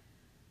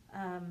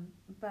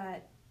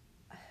 But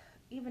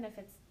even if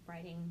it's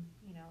writing,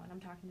 and I'm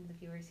talking to the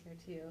viewers here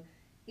too,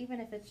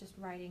 even if it's just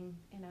writing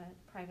in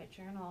a private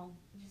journal,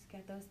 just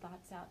get those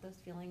thoughts out, those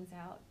feelings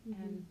out,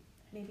 and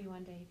maybe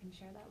one day you can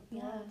share that with the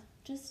world.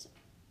 Just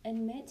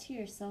admit to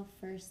yourself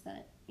first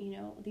that,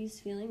 these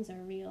feelings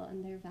are real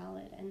and they're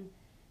valid, and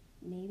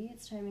maybe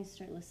it's time I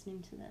start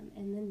listening to them,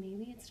 and then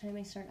maybe it's time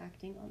I start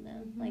acting on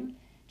them. Like,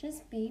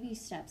 just baby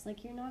steps.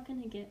 Like, you're not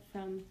going to get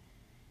from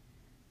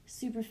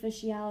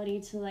superficiality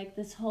to, like,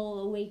 this whole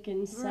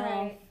awakened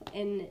self,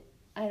 and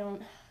I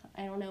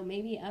don't know,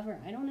 maybe ever,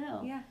 I don't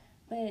know. Yeah.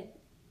 But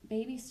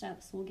baby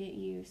steps will get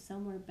you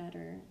somewhere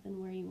better than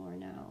where you are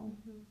now,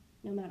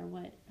 no matter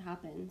what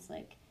happens.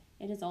 Like,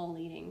 it is all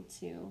leading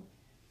to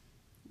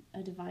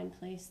a divine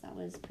place that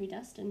was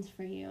predestined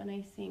for you. And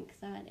I think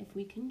that if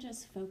we can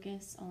just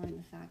focus on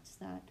the fact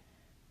that,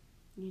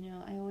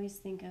 I always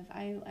think of,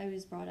 I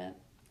was brought up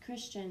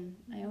Christian,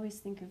 I always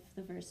think of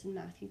the verse in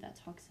Matthew that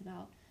talks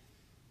about,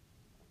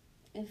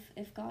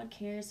 if God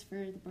cares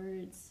for the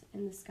birds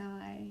in the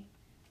sky,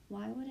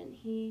 why wouldn't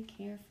he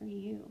care for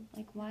you?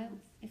 Like, why,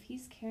 if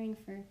he's caring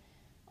for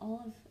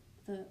all of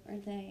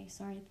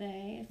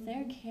if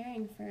they're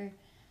caring for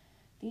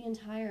the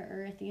entire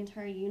earth, the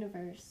entire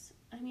universe,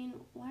 I mean,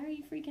 why are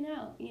you freaking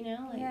out,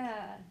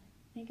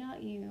 They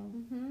got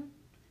you.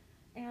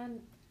 And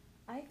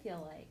I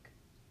feel like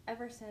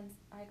ever since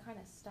I kind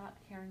of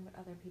stopped caring what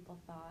other people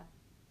thought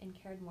and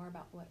cared more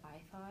about what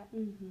I thought,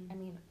 I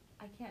mean,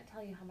 I can't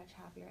tell you how much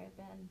happier I've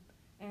been.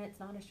 And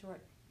it's not a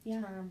short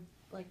term,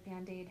 like,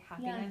 Band-Aid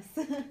happiness.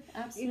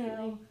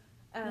 Absolutely.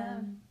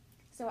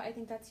 So I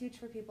think that's huge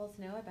for people to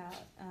know about,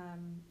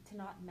 to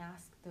not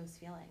mask those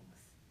feelings,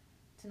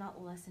 to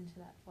not listen to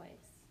that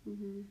voice.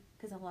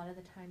 Because a lot of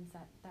the times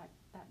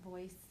that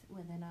voice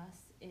within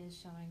us is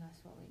showing us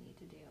what we need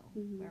to do,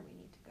 where we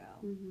need to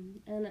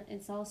go. And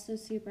it's also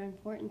super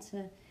important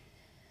to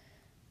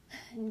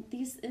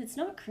it's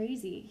not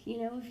crazy, you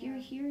know, if you're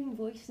hearing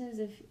voices,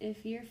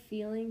 if you're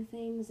feeling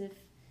things, if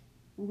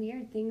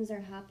weird things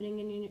are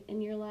happening in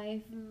your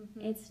life,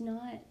 it's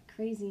not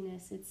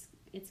craziness,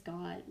 it's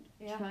God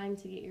trying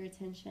to get your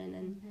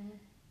attention,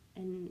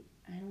 and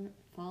I don't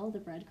follow the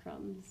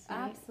breadcrumbs,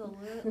 right?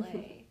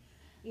 Absolutely.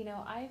 You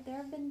know, there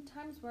have been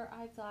times where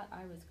I thought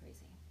I was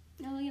crazy.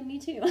 Oh yeah, me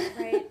too.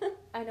 Right?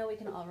 I know we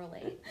can all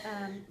relate.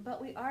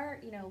 But we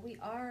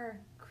are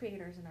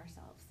creators in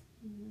ourselves.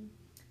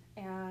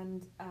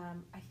 And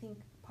I think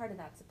part of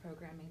that's the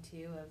programming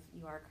too, of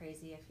you are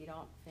crazy if you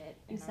don't fit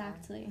in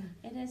exactly.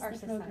 It is our the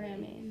society.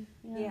 Programming.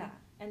 Yeah.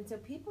 And so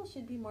people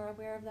should be more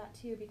aware of that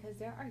too, because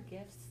there are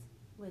gifts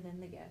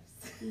within the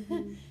gifts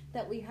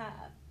that we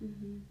have.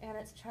 And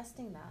it's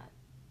trusting that.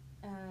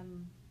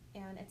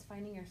 And it's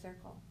finding your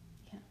circle.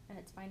 Yeah. And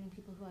it's finding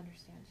people who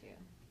understand you.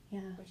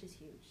 Yeah. Which is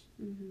huge.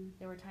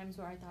 There were times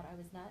where I thought I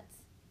was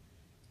nuts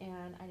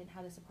and I didn't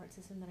have the support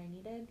system that I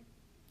needed.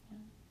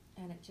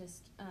 Yeah. And it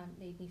just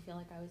made me feel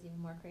like I was even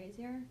more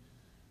crazier.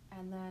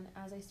 And then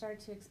as I started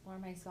to explore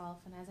myself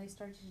and as I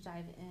started to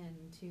dive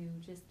into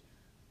just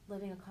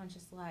living a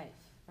conscious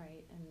life,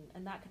 right,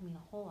 and that could mean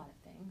a whole lot of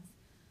things,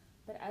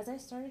 but as I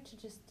started to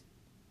just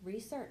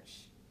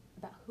research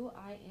about who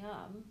I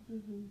am,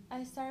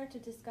 I started to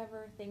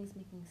discover things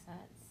making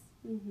sense.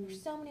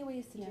 There's so many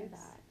ways to do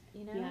that,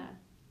 you know?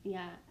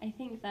 Yeah, I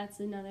think that's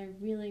another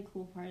really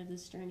cool part of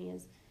this journey,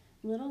 is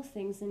little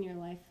things in your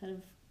life that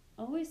have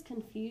always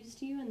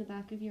confused you in the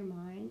back of your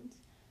mind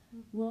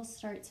will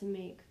start to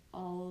make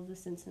all of the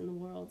sense in the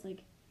world.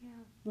 Like,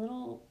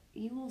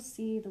 you will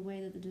see the way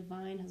that the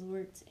divine has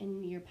worked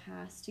in your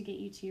past to get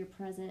you to your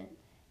present,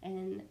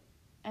 and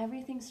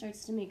everything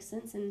starts to make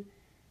sense, and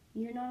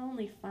you're not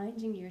only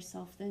finding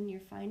yourself, then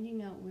you're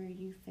finding out where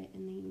you fit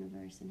in the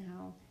universe and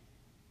how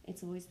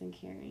it's always been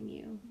carrying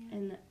you.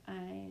 And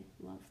I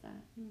love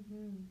that. Do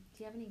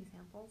you have any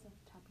examples off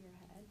the top of your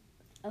head?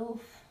 Oh,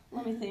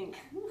 let me think.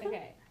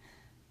 Okay.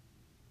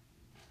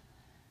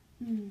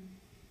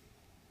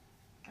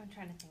 I'm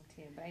trying to think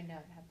too, but I know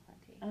I have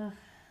plenty.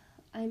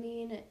 I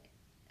mean,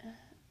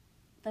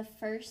 the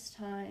first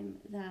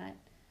time that,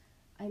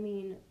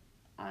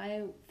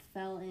 I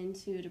fell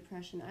into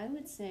depression, I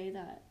would say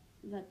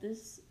that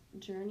this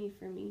journey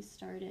for me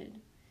started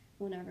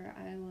whenever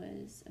I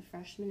was a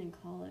freshman in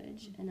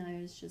college, and I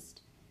was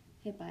just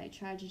hit by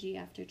tragedy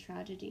after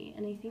tragedy.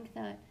 And I think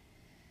that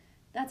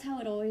that's how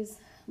it always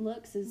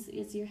looks,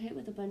 is you're hit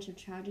with a bunch of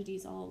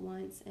tragedies all at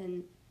once,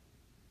 and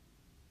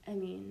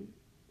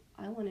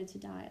I wanted to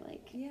die.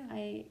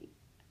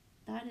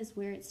 That is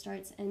where it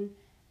starts. And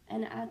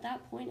at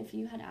that point, if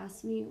you had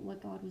asked me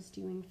what God was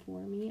doing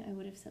for me, I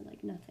would have said,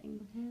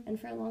 nothing. And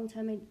for a long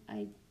time,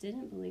 I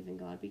didn't believe in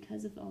God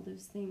because of all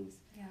those things.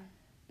 Yeah.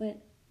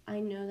 But I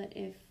know that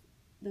if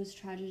those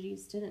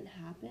tragedies didn't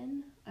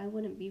happen, I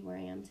wouldn't be where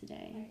I am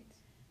today. Right.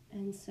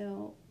 And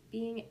so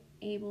being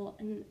able,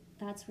 and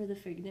that's where the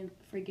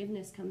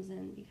forgiveness comes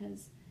in,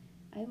 because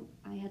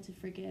I had to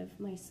forgive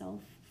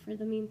myself for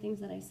the mean things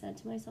that I said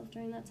to myself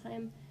during that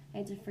time. I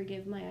had to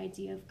forgive my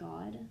idea of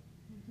God.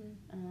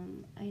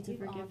 I had to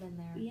forgive. We've all been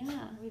there.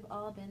 Yeah. We've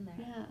all been there.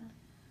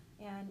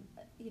 Yeah. And,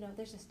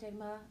 there's a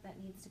stigma that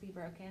needs to be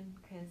broken,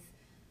 because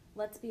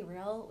let's be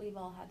real, we've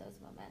all had those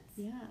moments.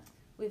 Yeah.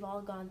 We've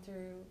all gone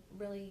through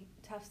really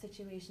tough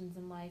situations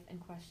in life and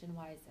questioned,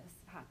 why is this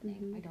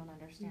happening? I don't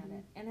understand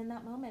it. And in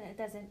that moment,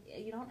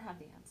 you don't have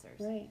the answers.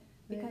 Right.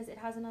 Because it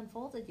hasn't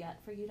unfolded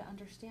yet for you to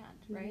understand,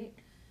 right?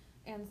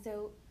 And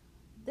so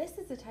this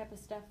is the type of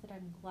stuff that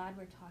I'm glad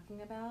we're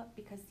talking about,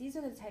 because these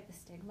are the type of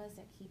stigmas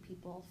that keep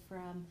people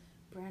from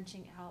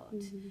branching out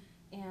and,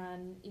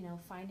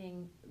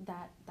 finding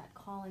that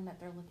calling that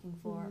they're looking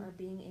for, or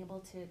being able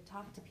to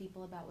talk to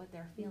people about what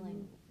they're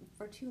feeling.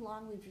 For too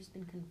long, we've just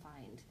been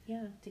confined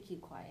to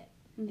keep quiet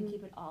and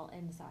keep it all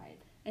inside.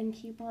 And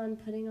keep on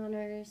putting on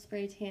our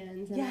spray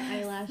tans and our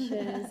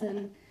eyelashes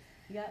and...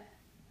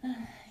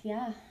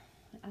 Yeah,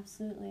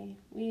 absolutely.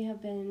 We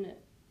have been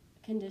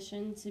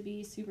conditioned to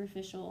be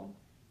superficial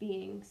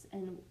beings,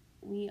 and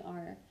we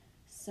are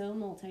so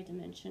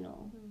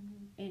multidimensional.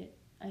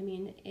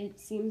 It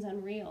seems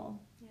unreal.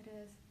 It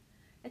is.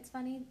 It's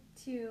funny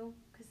too,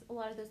 because a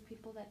lot of those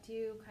people that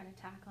do kind of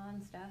tack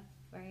on stuff,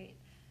 right?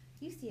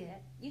 You see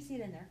it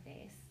in their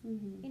face.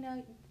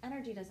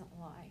 Energy doesn't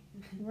lie.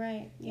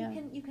 Right. Yeah.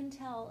 You can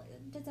tell.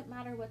 It doesn't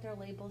matter what their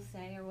labels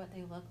say or what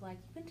they look like.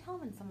 You can tell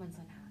when someone's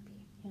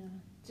unhappy. Yeah.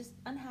 Just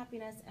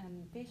unhappiness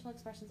and facial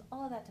expressions,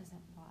 all of that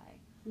doesn't lie.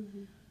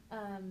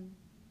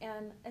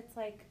 And it's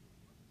like,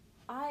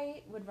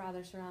 I would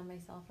rather surround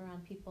myself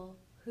around people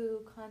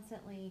who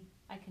constantly,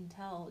 I can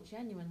tell,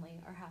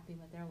 genuinely are happy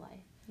with their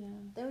life. Yeah.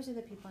 Those are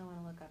the people I want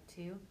to look up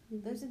to.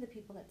 Those are the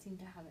people that seem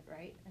to have it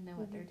right and know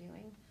what they're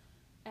doing.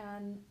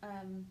 And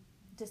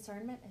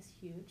discernment is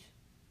huge.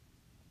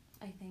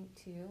 I think,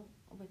 too,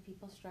 with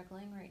people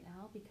struggling right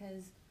now,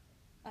 because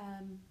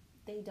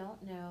they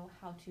don't know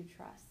how to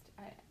trust.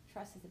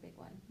 Trust is a big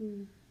one.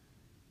 Mm.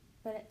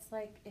 But it's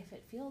like, if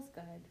it feels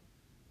good,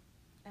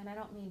 and I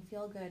don't mean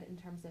feel good in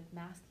terms of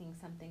masking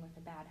something with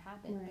a bad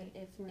habit, Right,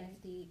 but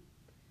if the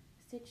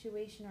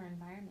situation or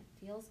environment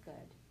feels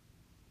good,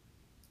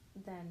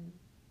 then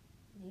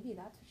maybe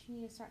that's what you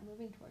need to start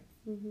moving towards.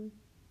 Mm-hmm.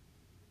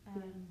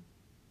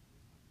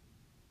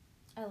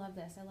 I love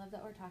this. I love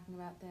that we're talking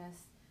about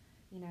this.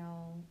 You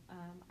know,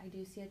 I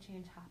do see a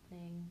change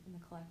happening in the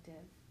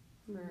collective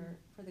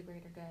for the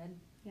greater good.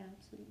 Yeah,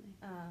 absolutely.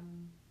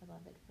 I'd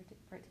love it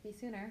for it to be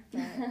sooner,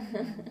 but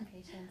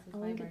patience is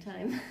Only my good virtue.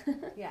 time.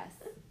 Yes.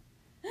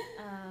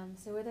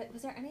 So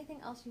was there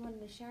anything else you wanted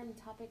to share on the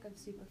topic of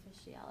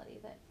superficiality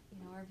that,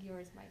 you know, our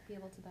viewers might be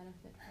able to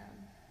benefit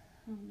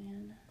from? Oh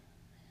man.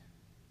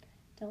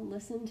 Don't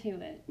listen to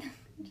it.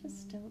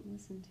 Just don't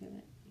listen to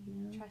it, you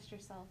know? Trust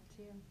yourself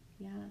too.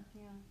 Yeah.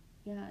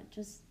 Yeah. Yeah,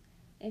 just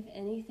if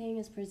anything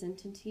is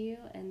presented to you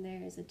and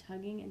there is a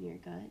tugging in your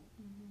gut,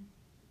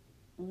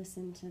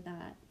 listen to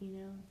that, you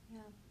know?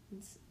 Yeah.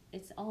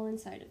 It's all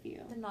inside of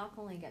you. The knock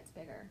only gets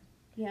bigger.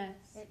 Yes.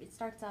 It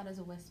starts out as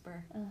a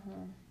whisper.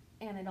 Uh-huh.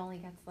 And it only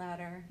gets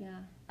louder. Yeah.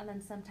 And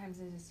then sometimes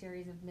there's a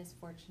series of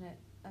misfortunate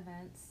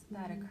events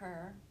that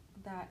occur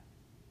that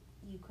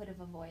you could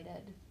have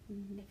avoided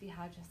if you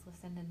had just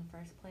listened in the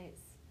first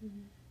place.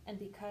 And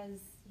because,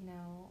 you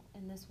know,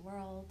 in this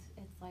world,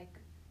 it's like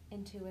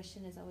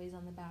intuition is always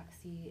on the back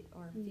seat,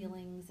 or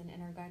feelings and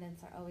inner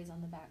guidance are always on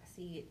the back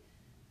seat.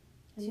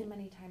 Too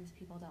many times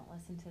people don't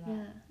listen to that.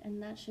 Yeah,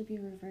 and that should be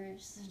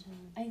reversed.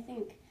 I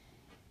think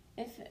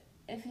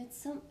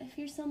if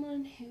you're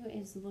someone who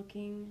is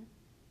looking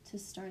to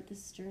start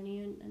this journey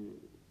and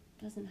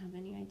doesn't have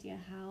any idea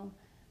how,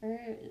 or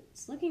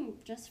it's looking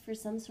just for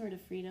some sort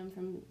of freedom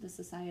from the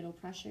societal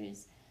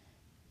pressures,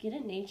 get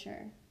in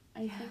nature.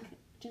 I think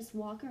just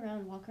walk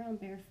around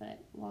barefoot,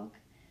 walk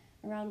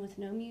around with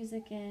no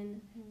music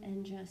in,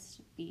 and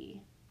just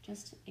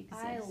exist.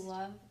 I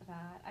love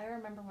that. I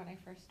remember when I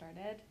first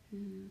started,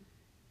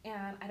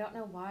 and I don't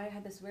know why I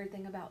had this weird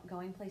thing about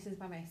going places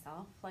by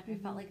myself. Like, I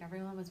felt like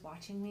everyone was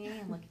watching me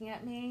and looking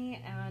at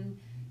me, and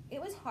it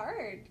was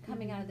hard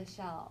coming out of the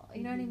shell.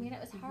 You know what I mean?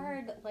 It was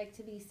hard, like,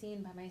 to be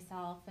seen by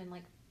myself, and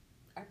like,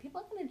 are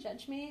people going to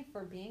judge me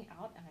for being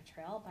out on a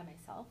trail by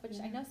myself? Which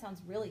I know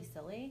sounds really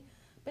silly,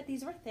 but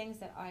these were things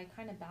that I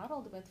kind of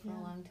battled with for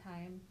a long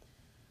time.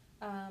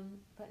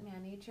 But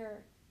man,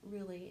 nature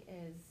really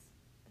is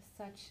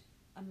such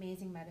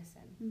amazing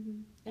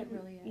medicine. It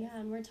really is. Yeah,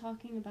 and we're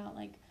talking about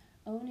like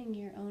owning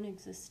your own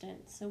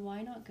existence. So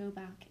why not go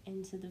back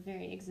into the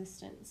very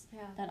existence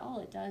that all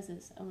it does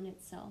is own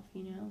itself,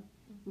 you know?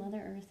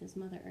 Mother Earth is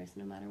Mother Earth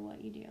no matter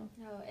what you do.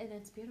 No, and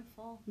it's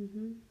beautiful.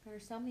 There are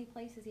so many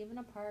places, even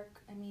a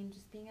park. I mean,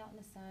 just being out in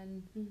the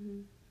sun,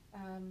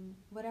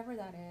 whatever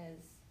that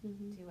is,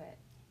 do it.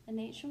 And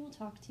nature will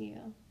talk to you.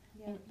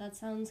 Yeah. That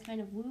sounds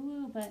kind of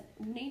woo-woo, but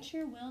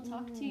nature will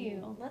talk to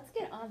you. Let's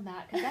get on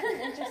that, because that's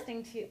an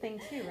interesting thing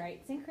too,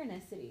 right?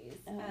 Synchronicities.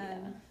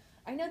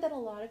 I know that a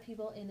lot of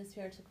people in the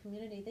spiritual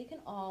community, they can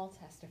all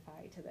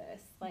testify to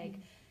this. Like,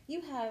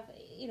 you have,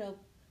 you know,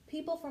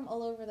 people from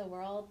all over the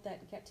world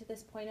that get to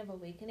this point of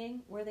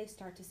awakening where they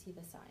start to see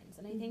the signs.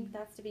 And I think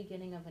that's the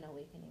beginning of an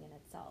awakening in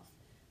itself,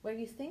 where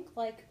you think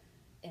like,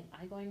 am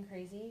I going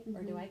crazy,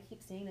 or do I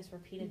keep seeing this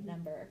repeated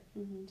number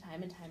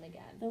time and time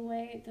again?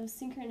 The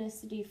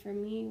synchronicity for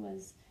me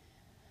was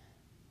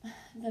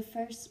my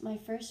first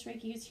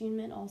Reiki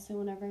attunement. Also,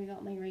 whenever I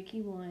got my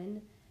Reiki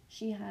 1,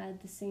 she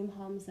had the same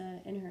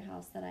Hamza in her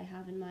house that I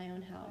have in my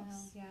own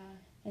house. Wow,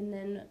 And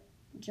then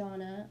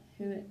Jonna,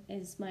 who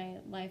is my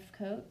life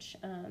coach,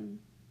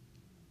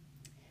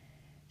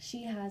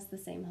 she has the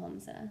same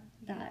Hamza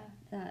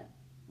that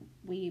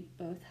we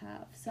both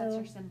have. So that's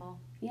your symbol.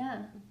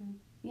 Yeah.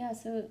 Yeah,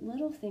 so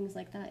little things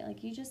like that.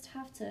 Like, you just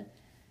have to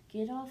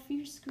get off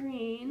your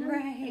screen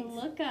and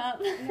look up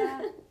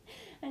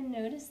and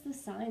notice the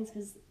signs,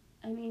 because,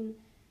 I mean,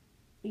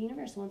 the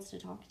universe wants to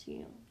talk to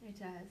you. It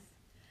does.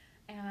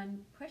 And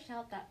push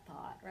out that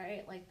thought,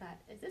 right? Like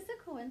that, is this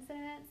a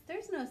coincidence?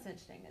 There's no such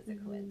thing as a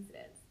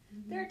coincidence.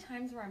 There are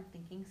times where I'm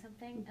thinking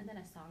something and then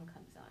a song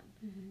comes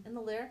on. And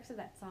the lyrics of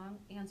that song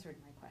answered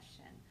my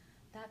question.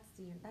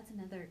 That's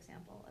another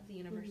example of the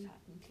universe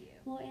talking to you.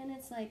 Well, and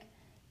it's like,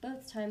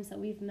 both times that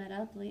we've met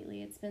up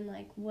lately, it's been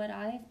like, what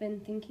I've been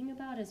thinking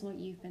about is what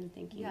you've been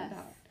thinking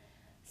about.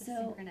 The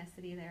So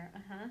synchronicity there.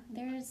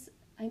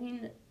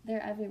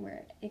 they're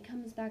everywhere. It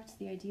comes back to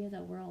the idea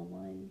that we're all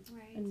one,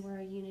 Right. and we're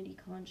a unity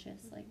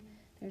conscious. Like,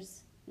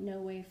 there's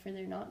no way for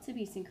there not to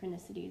be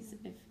synchronicities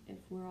if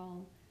we're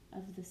all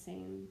of the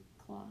same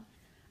cloth.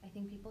 I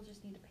think people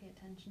just need to pay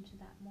attention to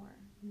that more.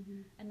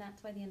 And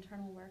that's why the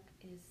internal work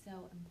is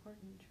so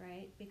important,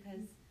 right?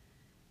 Because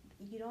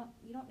you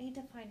don't need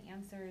to find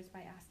answers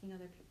by asking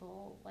other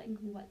people, like,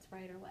 what's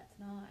right or what's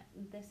not.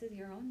 This is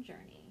your own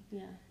journey.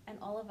 Yeah. And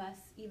all of us,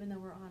 even though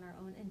we're on our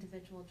own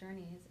individual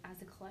journeys,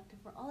 as a collective,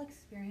 we're all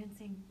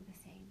experiencing the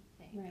same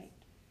things. Right.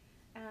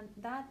 And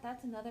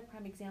that's another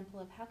prime example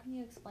of how can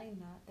you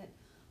explain that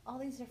all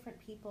these different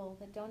people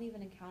that don't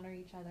even encounter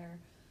each other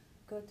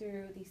go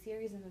through these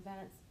series of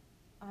events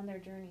on their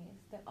journeys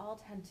that all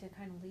tend to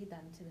kind of lead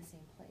them to the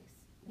same place,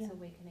 this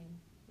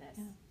awakeningness.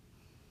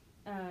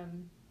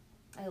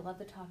 I love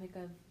the topic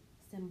of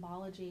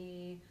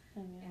symbology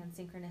and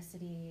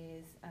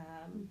synchronicities.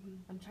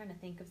 I'm trying to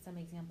think of some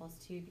examples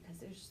too, because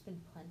there's just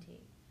been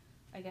plenty.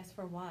 I guess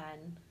for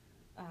one,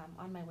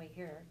 on my way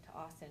here to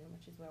Austin,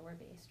 which is where we're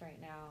based right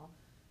now,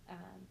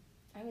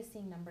 I was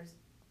seeing numbers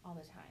all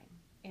the time.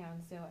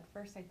 And so at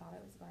first I thought I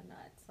was going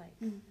nuts. Like,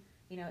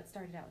 you know, it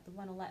started out with the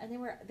 111,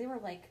 and they were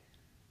like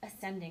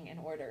ascending in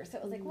order. So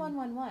it was like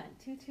 111,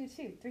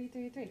 222,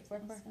 333,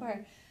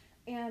 444.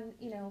 And,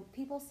 you know,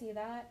 people see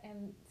that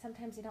and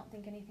sometimes they don't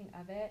think anything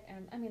of it.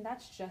 And I mean,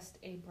 that's just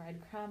a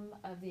breadcrumb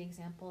of the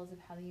examples of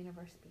how the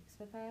universe speaks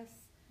with us.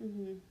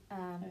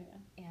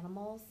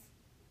 Animals,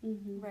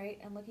 right?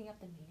 And looking up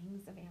the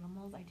meanings of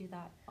animals. I do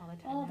that all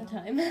the time. All now. the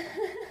time.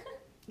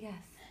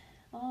 Yes.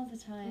 All the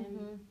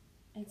time.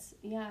 It's,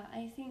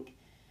 I think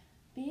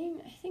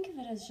of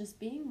it as just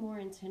being more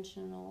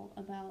intentional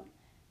about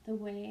the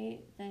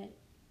way that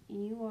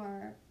you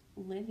are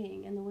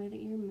living and the way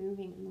that you're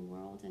moving in the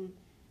world, and,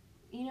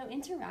 you know,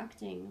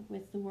 interacting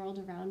with the world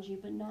around you,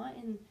 but not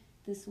in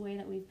this way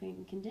that we've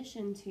been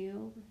conditioned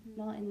to,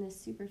 not in this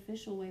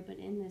superficial way, but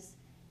in this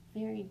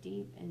very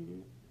deep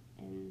and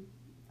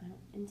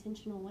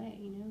intentional way,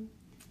 you know?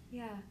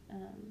 Yeah.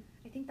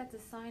 I think that's a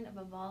sign of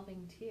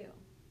evolving too.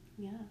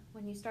 Yeah.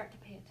 When you start to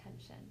pay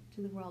attention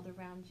to the world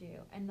around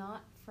you, and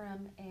not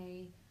from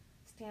a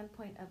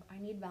standpoint of I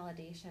need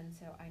validation,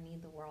 so I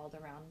need the world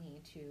around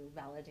me to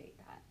validate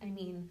that. I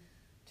mean,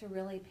 to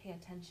really pay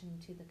attention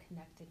to the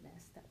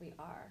connectedness that we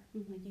are.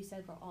 Like you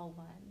said, we're all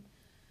one.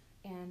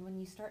 And when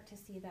you start to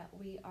see that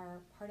we are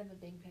part of a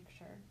big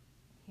picture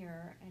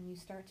here, and you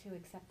start to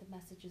accept the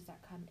messages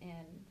that come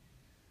in,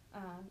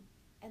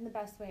 and the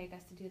best way, I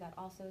guess, to do that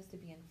also is to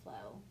be in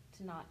flow,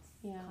 to not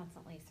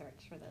constantly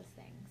search for those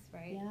things,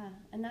 right? Yeah,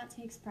 and that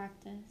takes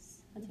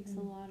practice. That takes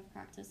a lot of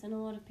practice and a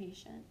lot of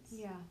patience.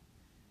 Yeah.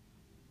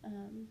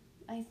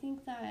 I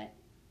think that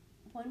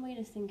one way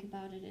to think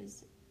about it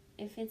is,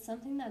 if it's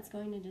something that's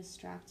going to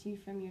distract you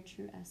from your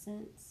true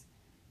essence,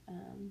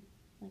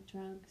 like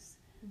drugs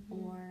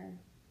or,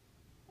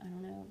 I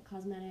don't know,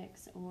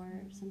 cosmetics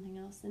or something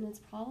else, then it's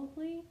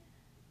probably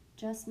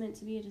just meant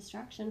to be a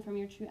distraction from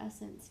your true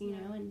essence, you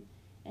know, and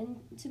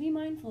to be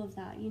mindful of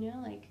that, you know,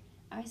 like,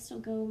 I still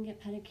go and get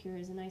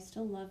pedicures, and I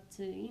still love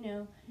to, you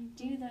know,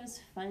 do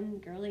those fun,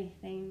 girly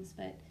things,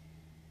 but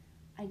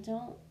I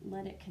don't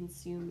let it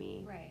consume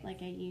me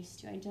like I used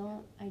to. I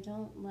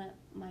don't let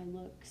my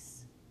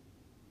looks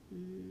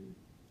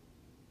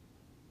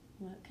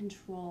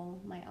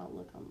control my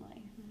outlook on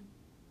life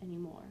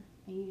anymore.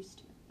 I used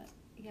to, but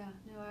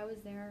I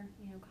was there,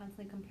 you know,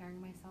 constantly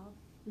comparing myself,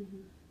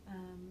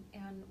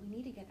 and we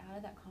need to get out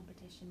of that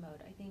competition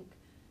mode. I think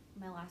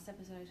my last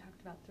episode I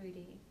talked about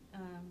 3D,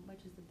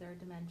 which is the third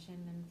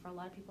dimension, and for a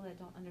lot of people that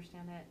don't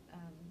understand it,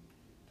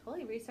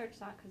 totally research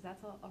that, because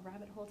that's a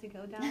rabbit hole to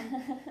go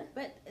down.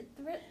 But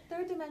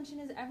third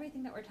dimension is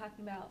everything that we're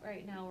talking about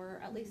right now,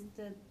 or at least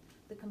the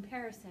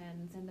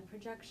comparisons and the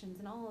projections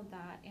and all of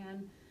that.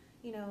 And,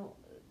 you know,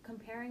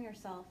 comparing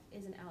yourself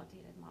is an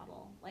outdated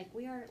model. Like,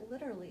 we are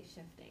literally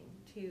shifting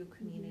to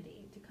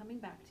community, to coming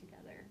back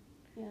together,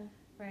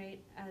 right,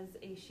 as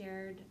a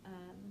shared,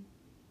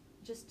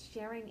 just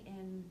sharing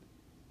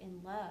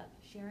in love,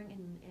 sharing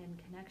in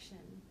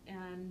connection.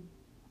 And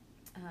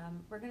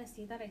we're going to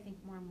see that, I think,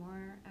 more and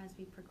more as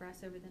we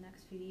progress over the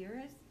next few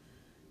years,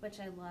 which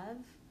I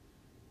love.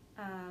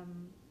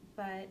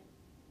 But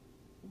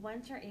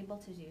once you're able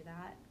to do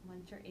that,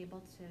 once you're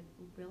able to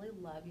really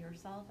love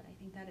yourself, and I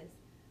think that is,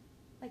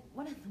 like,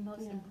 one of the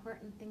most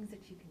important things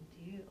that you can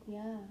do.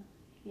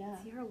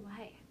 It's your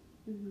life.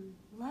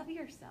 Love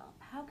yourself.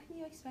 How can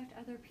you expect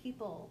other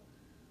people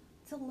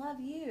to love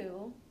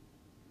you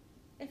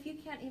if you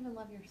can't even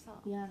love yourself?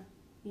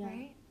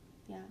 Right?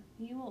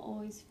 You will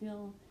always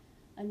feel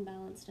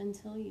unbalanced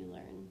until you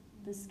learn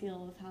the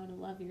skill of how to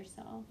love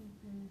yourself.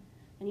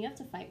 And you have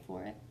to fight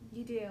for it.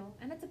 You do.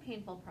 And it's a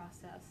painful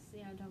process,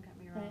 you know, don't get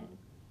me wrong.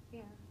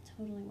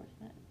 Totally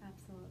worth it.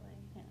 Absolutely.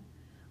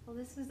 Well,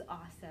 this was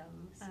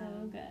awesome.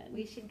 So good.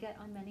 We should get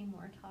on many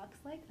more talks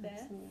like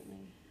this.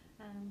 Absolutely.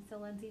 So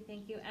Lindsay,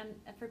 thank you. And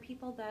for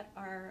people that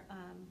are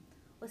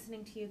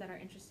listening to you that are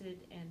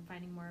interested in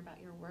finding more about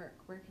your work,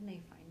 where can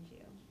they find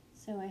you?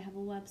 So I have a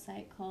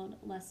website called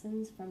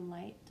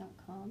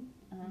lessonsfromlight.com,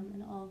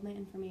 and all of my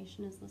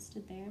information is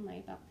listed there in my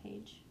About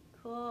page.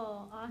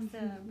 Cool.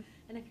 Awesome.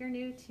 And if you're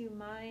new to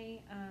my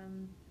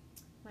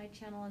my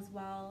channel as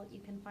well, you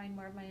can find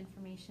more of my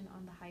information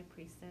on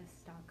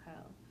thehighpriestess.co.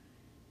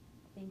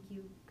 Thank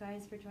you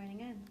guys for joining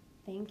in.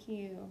 Thank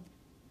you.